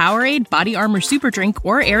flavorful Powerade, Body Armor Super Drink,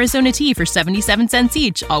 or Arizona tea for 77 cents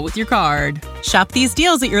each, all with your card. Shop these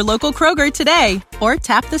deals at your local Kroger today, or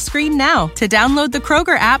tap the screen now to download the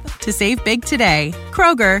Kroger app to save big today.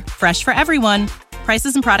 Kroger, fresh for everyone.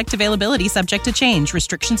 Prices and product availability subject to change.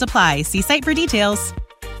 Restrictions apply. See site for details.